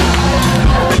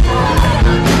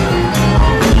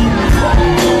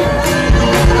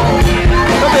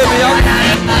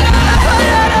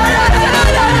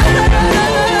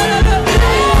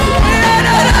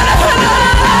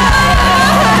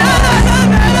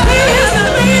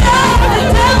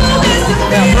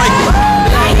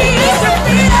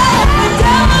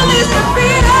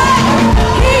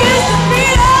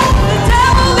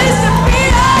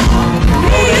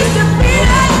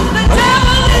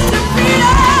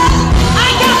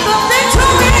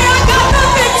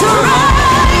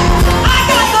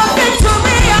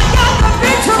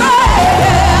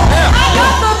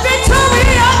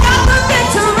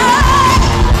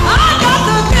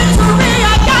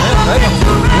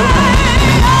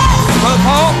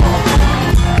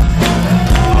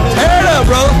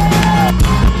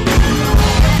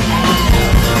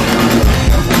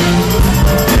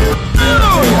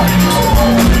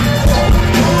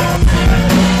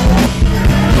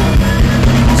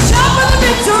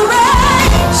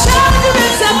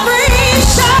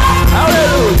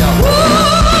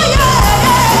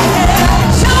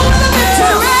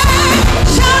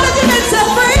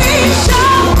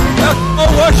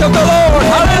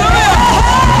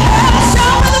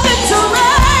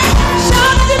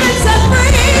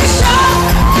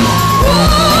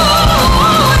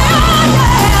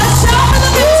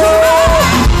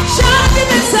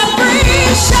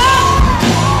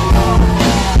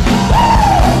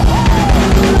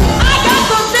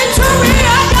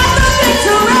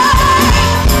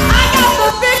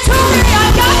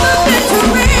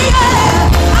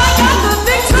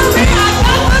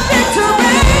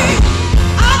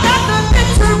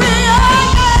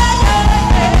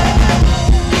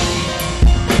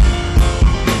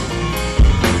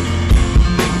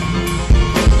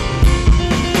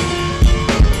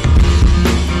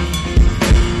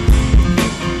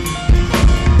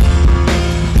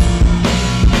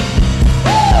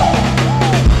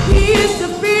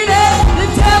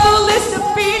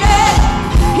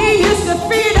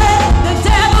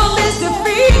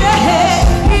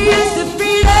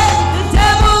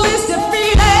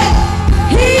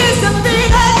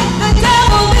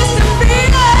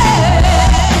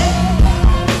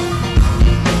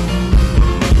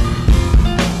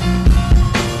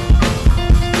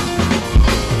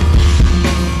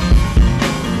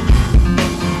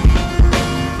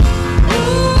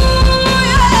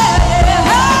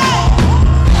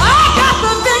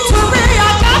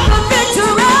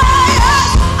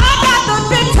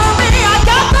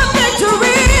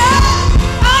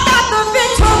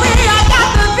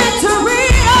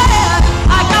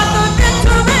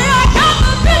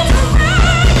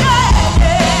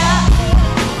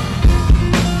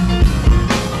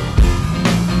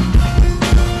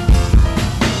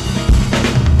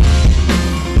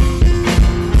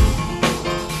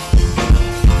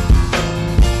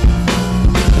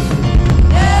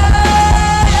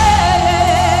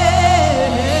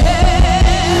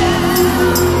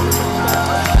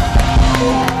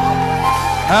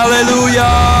 Hallelujah.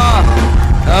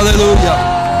 Hallelujah.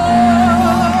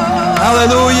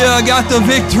 Hallelujah. I got the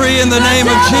victory in the name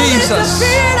of Jesus.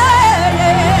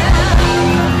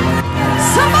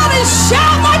 Somebody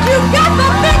shout like you got the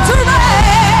victory.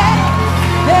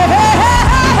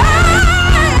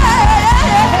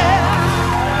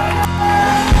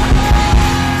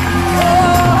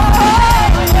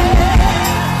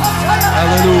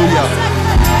 Hallelujah.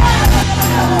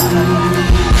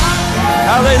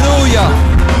 Hallelujah.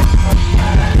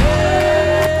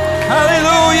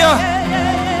 Hallelujah.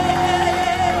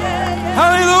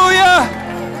 Hallelujah.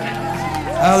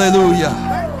 Hallelujah.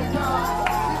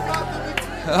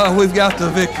 We've got the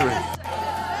victory.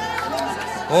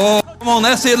 Oh, come on,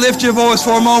 that's it. Lift your voice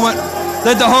for a moment.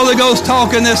 Let the Holy Ghost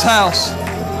talk in this house.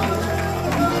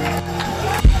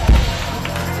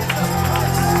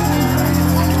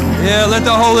 Yeah, let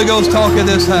the Holy Ghost talk in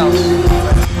this house.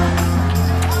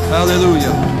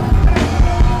 Hallelujah.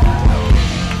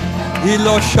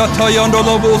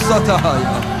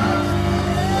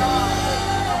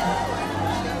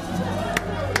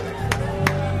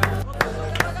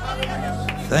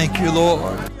 Thank you,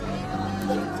 Lord.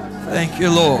 Thank you,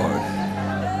 Lord.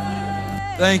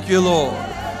 Thank you, Lord.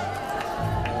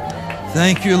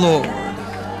 Thank you, Lord.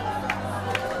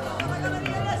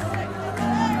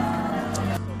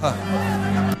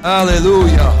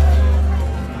 Hallelujah.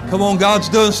 Come on, God's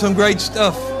doing some great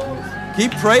stuff.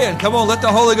 Keep praying. Come on, let the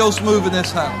Holy Ghost move in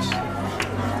this house.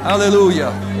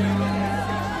 Hallelujah.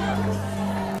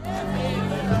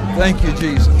 Thank you,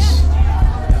 Jesus.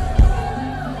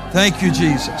 Thank you,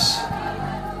 Jesus.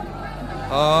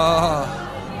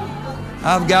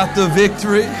 I've got the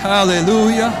victory.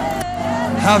 Hallelujah.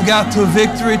 I've got the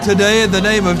victory today in the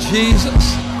name of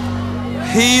Jesus.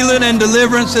 Healing and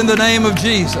deliverance in the name of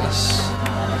Jesus.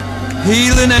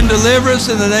 Healing and deliverance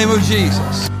in the name of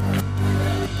Jesus.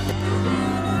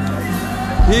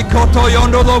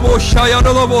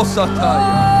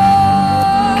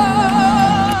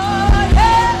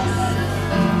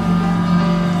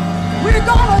 We're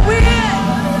gonna win.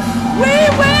 We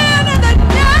win in the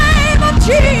name of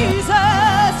Jesus.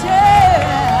 Yeah.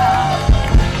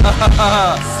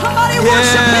 Somebody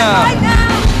worship Him right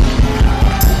now.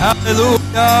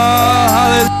 Hallelujah,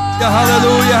 hallelujah,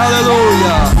 hallelujah,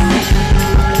 hallelujah.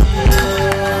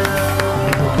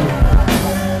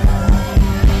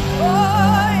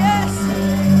 Oh, yes.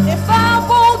 If I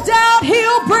won't doubt,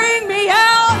 He'll bring me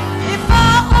out. If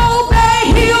I obey,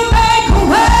 He'll make a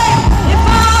way. If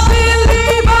I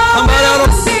believe, I will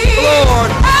receive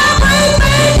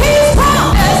everything He's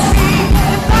promised me.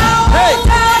 If I won't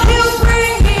doubt, He'll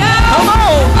bring me out. Come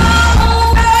on. If I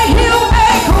obey, He'll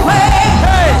make a way.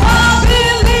 If I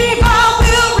believe, I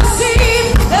will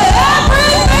receive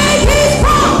everything He's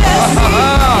promised me.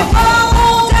 If I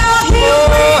won't doubt, He'll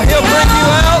bring me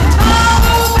out. If I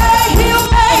obey, He'll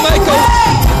make a way.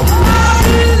 If I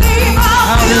believe,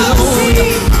 I will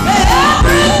receive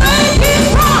everything He's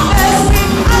promised me.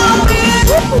 I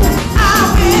win. I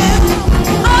win.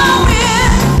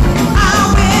 I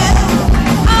win.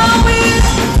 I win. I win.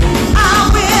 I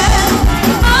win.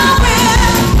 I win.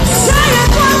 Say it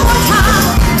one more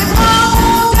time. If I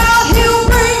won't doubt, He'll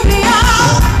bring me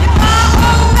out. If I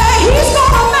obey, He's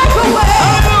gonna make a way.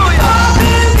 If I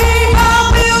believe, I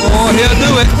will Oh, He'll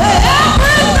do it.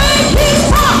 everything He's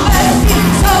promised me.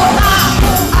 So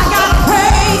I gotta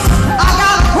praise,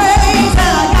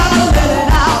 and I gotta let it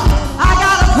out. I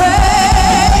gotta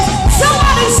praise.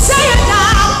 Somebody say it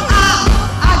now.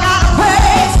 I gotta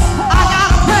praise,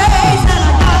 and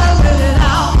I gotta let it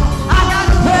out. I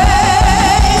gotta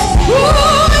praise.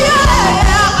 Ooh, yeah.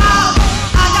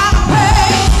 I gotta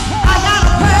praise,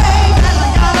 and I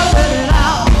gotta let it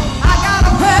out. I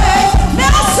gotta praise.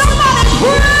 Now somebody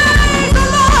praise the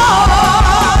Lord.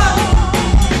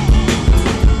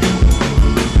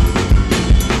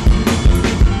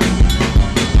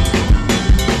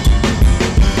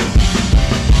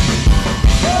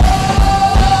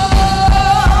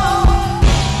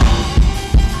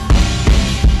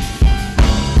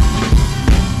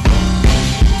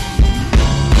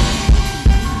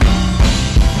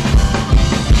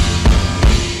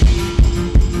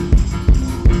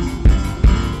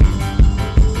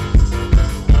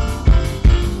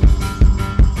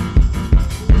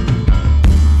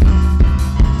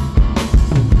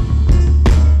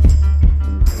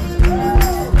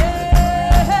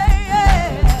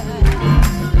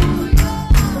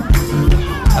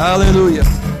 Hallelujah.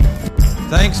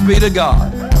 Thanks be to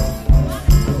God.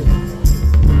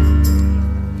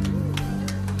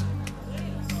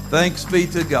 Thanks be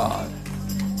to God.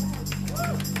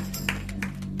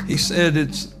 He said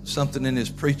it's something in his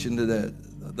preaching to that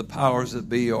the powers that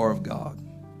be are of God.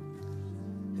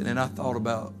 And then I thought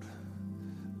about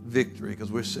victory,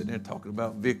 because we're sitting there talking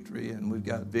about victory, and we've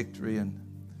got victory, and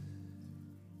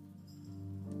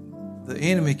the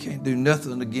enemy can't do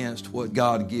nothing against what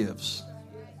God gives.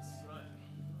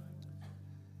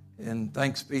 And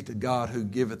thanks be to God who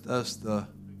giveth us the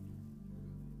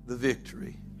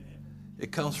victory.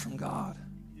 It comes from God.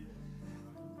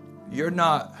 You're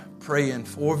not praying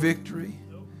for victory.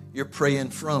 You're praying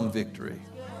from victory.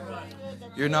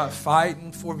 You're not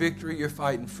fighting for victory. You're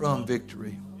fighting from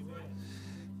victory.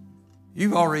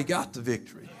 You've already got the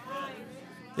victory.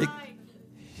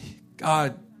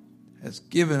 God has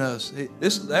given us.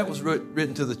 That was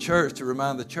written to the church to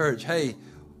remind the church, hey,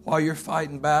 while you're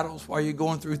fighting battles, while you're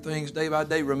going through things day by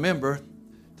day, remember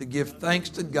to give thanks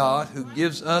to God who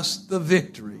gives us the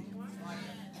victory.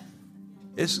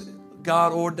 It's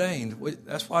God ordained.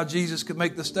 That's why Jesus could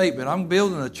make the statement, I'm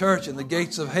building a church and the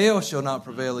gates of hell shall not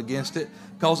prevail against it,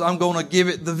 because I'm going to give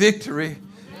it the victory.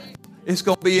 It's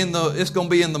going to be in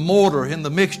the mortar, in the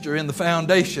mixture, in the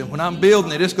foundation. When I'm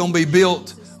building it, it's going to be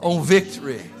built on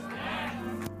victory.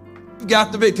 You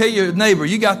got the victory. Tell your neighbor,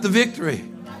 you got the victory.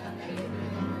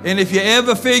 And if you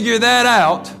ever figure that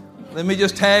out, let me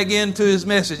just tag into his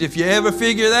message. If you ever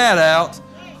figure that out,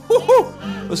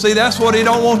 well, see, that's what he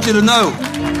don't want you to know.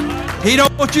 He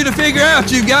don't want you to figure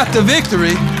out you got the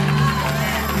victory.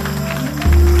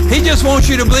 He just wants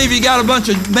you to believe you got a bunch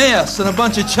of mess and a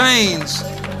bunch of chains.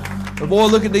 But boy,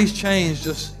 look at these chains.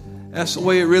 That's the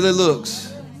way it really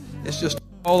looks. It's just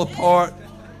all apart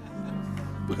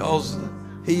because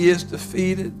he is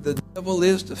defeated. The devil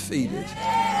is defeated.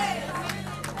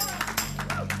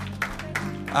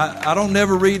 I don't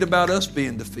never read about us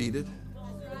being defeated.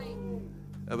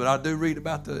 But I do read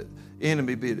about the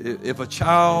enemy. If a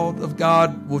child of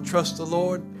God will trust the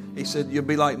Lord, he said, you'll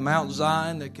be like Mount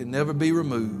Zion that can never be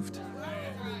removed.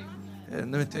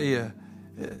 And let me tell you,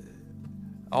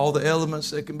 all the elements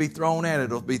that can be thrown at it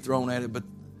will be thrown at it, but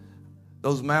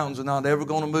those mountains are not ever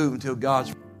going to move until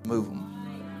God's move them.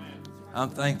 I'm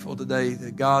thankful today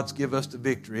that God's give us the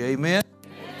victory. Amen?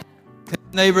 Tell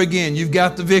your neighbor again, you've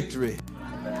got the victory.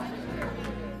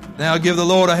 Now give the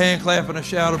Lord a hand clap and a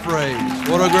shout of praise.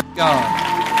 What a great God.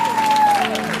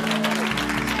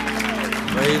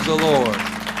 Praise the Lord.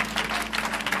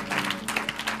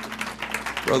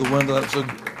 Brother Wendell, that's a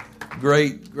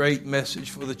great message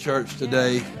for the church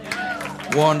today.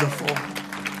 Wonderful.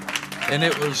 And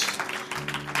it was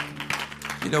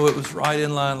right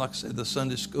in line, like I said, the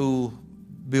Sunday school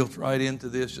built right into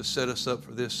this, just set us up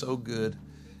for this so good.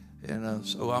 And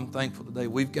so I'm thankful today.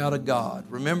 We've got a God.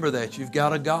 Remember that. You've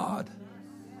got a God.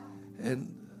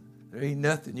 And there ain't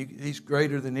nothing. He's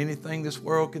greater than anything this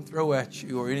world can throw at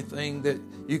you or anything that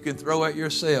you can throw at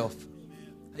yourself.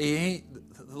 The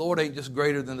Lord ain't just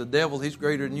greater than the devil. He's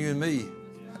greater than you and me.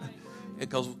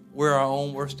 Because we're our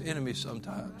own worst enemies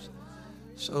sometimes.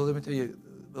 So let me tell you,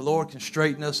 the Lord can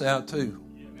straighten us out too.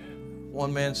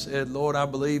 One man said, Lord, I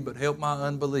believe, but help my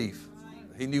unbelief.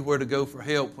 He knew where to go for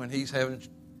help when he's having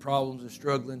problems and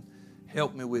struggling.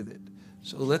 Help me with it.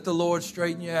 So let the Lord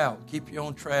straighten you out. Keep you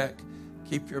on track.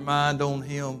 Keep your mind on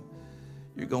Him.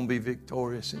 You're going to be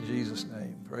victorious in Jesus'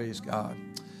 name. Praise God.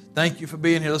 Thank you for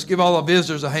being here. Let's give all our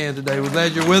visitors a hand today. We're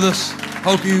glad you're with us.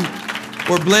 Hope you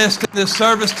were blessed in this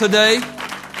service today.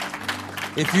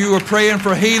 If you were praying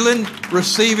for healing,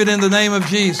 receive it in the name of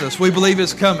Jesus. We believe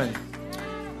it's coming.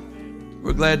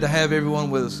 We're glad to have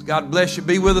everyone with us. God bless you.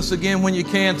 Be with us again when you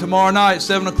can. Tomorrow night,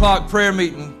 7 o'clock prayer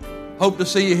meeting. Hope to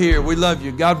see you here. We love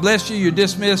you. God bless you. You're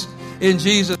dismissed in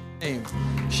Jesus' name.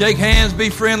 Shake hands.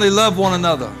 Be friendly. Love one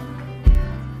another.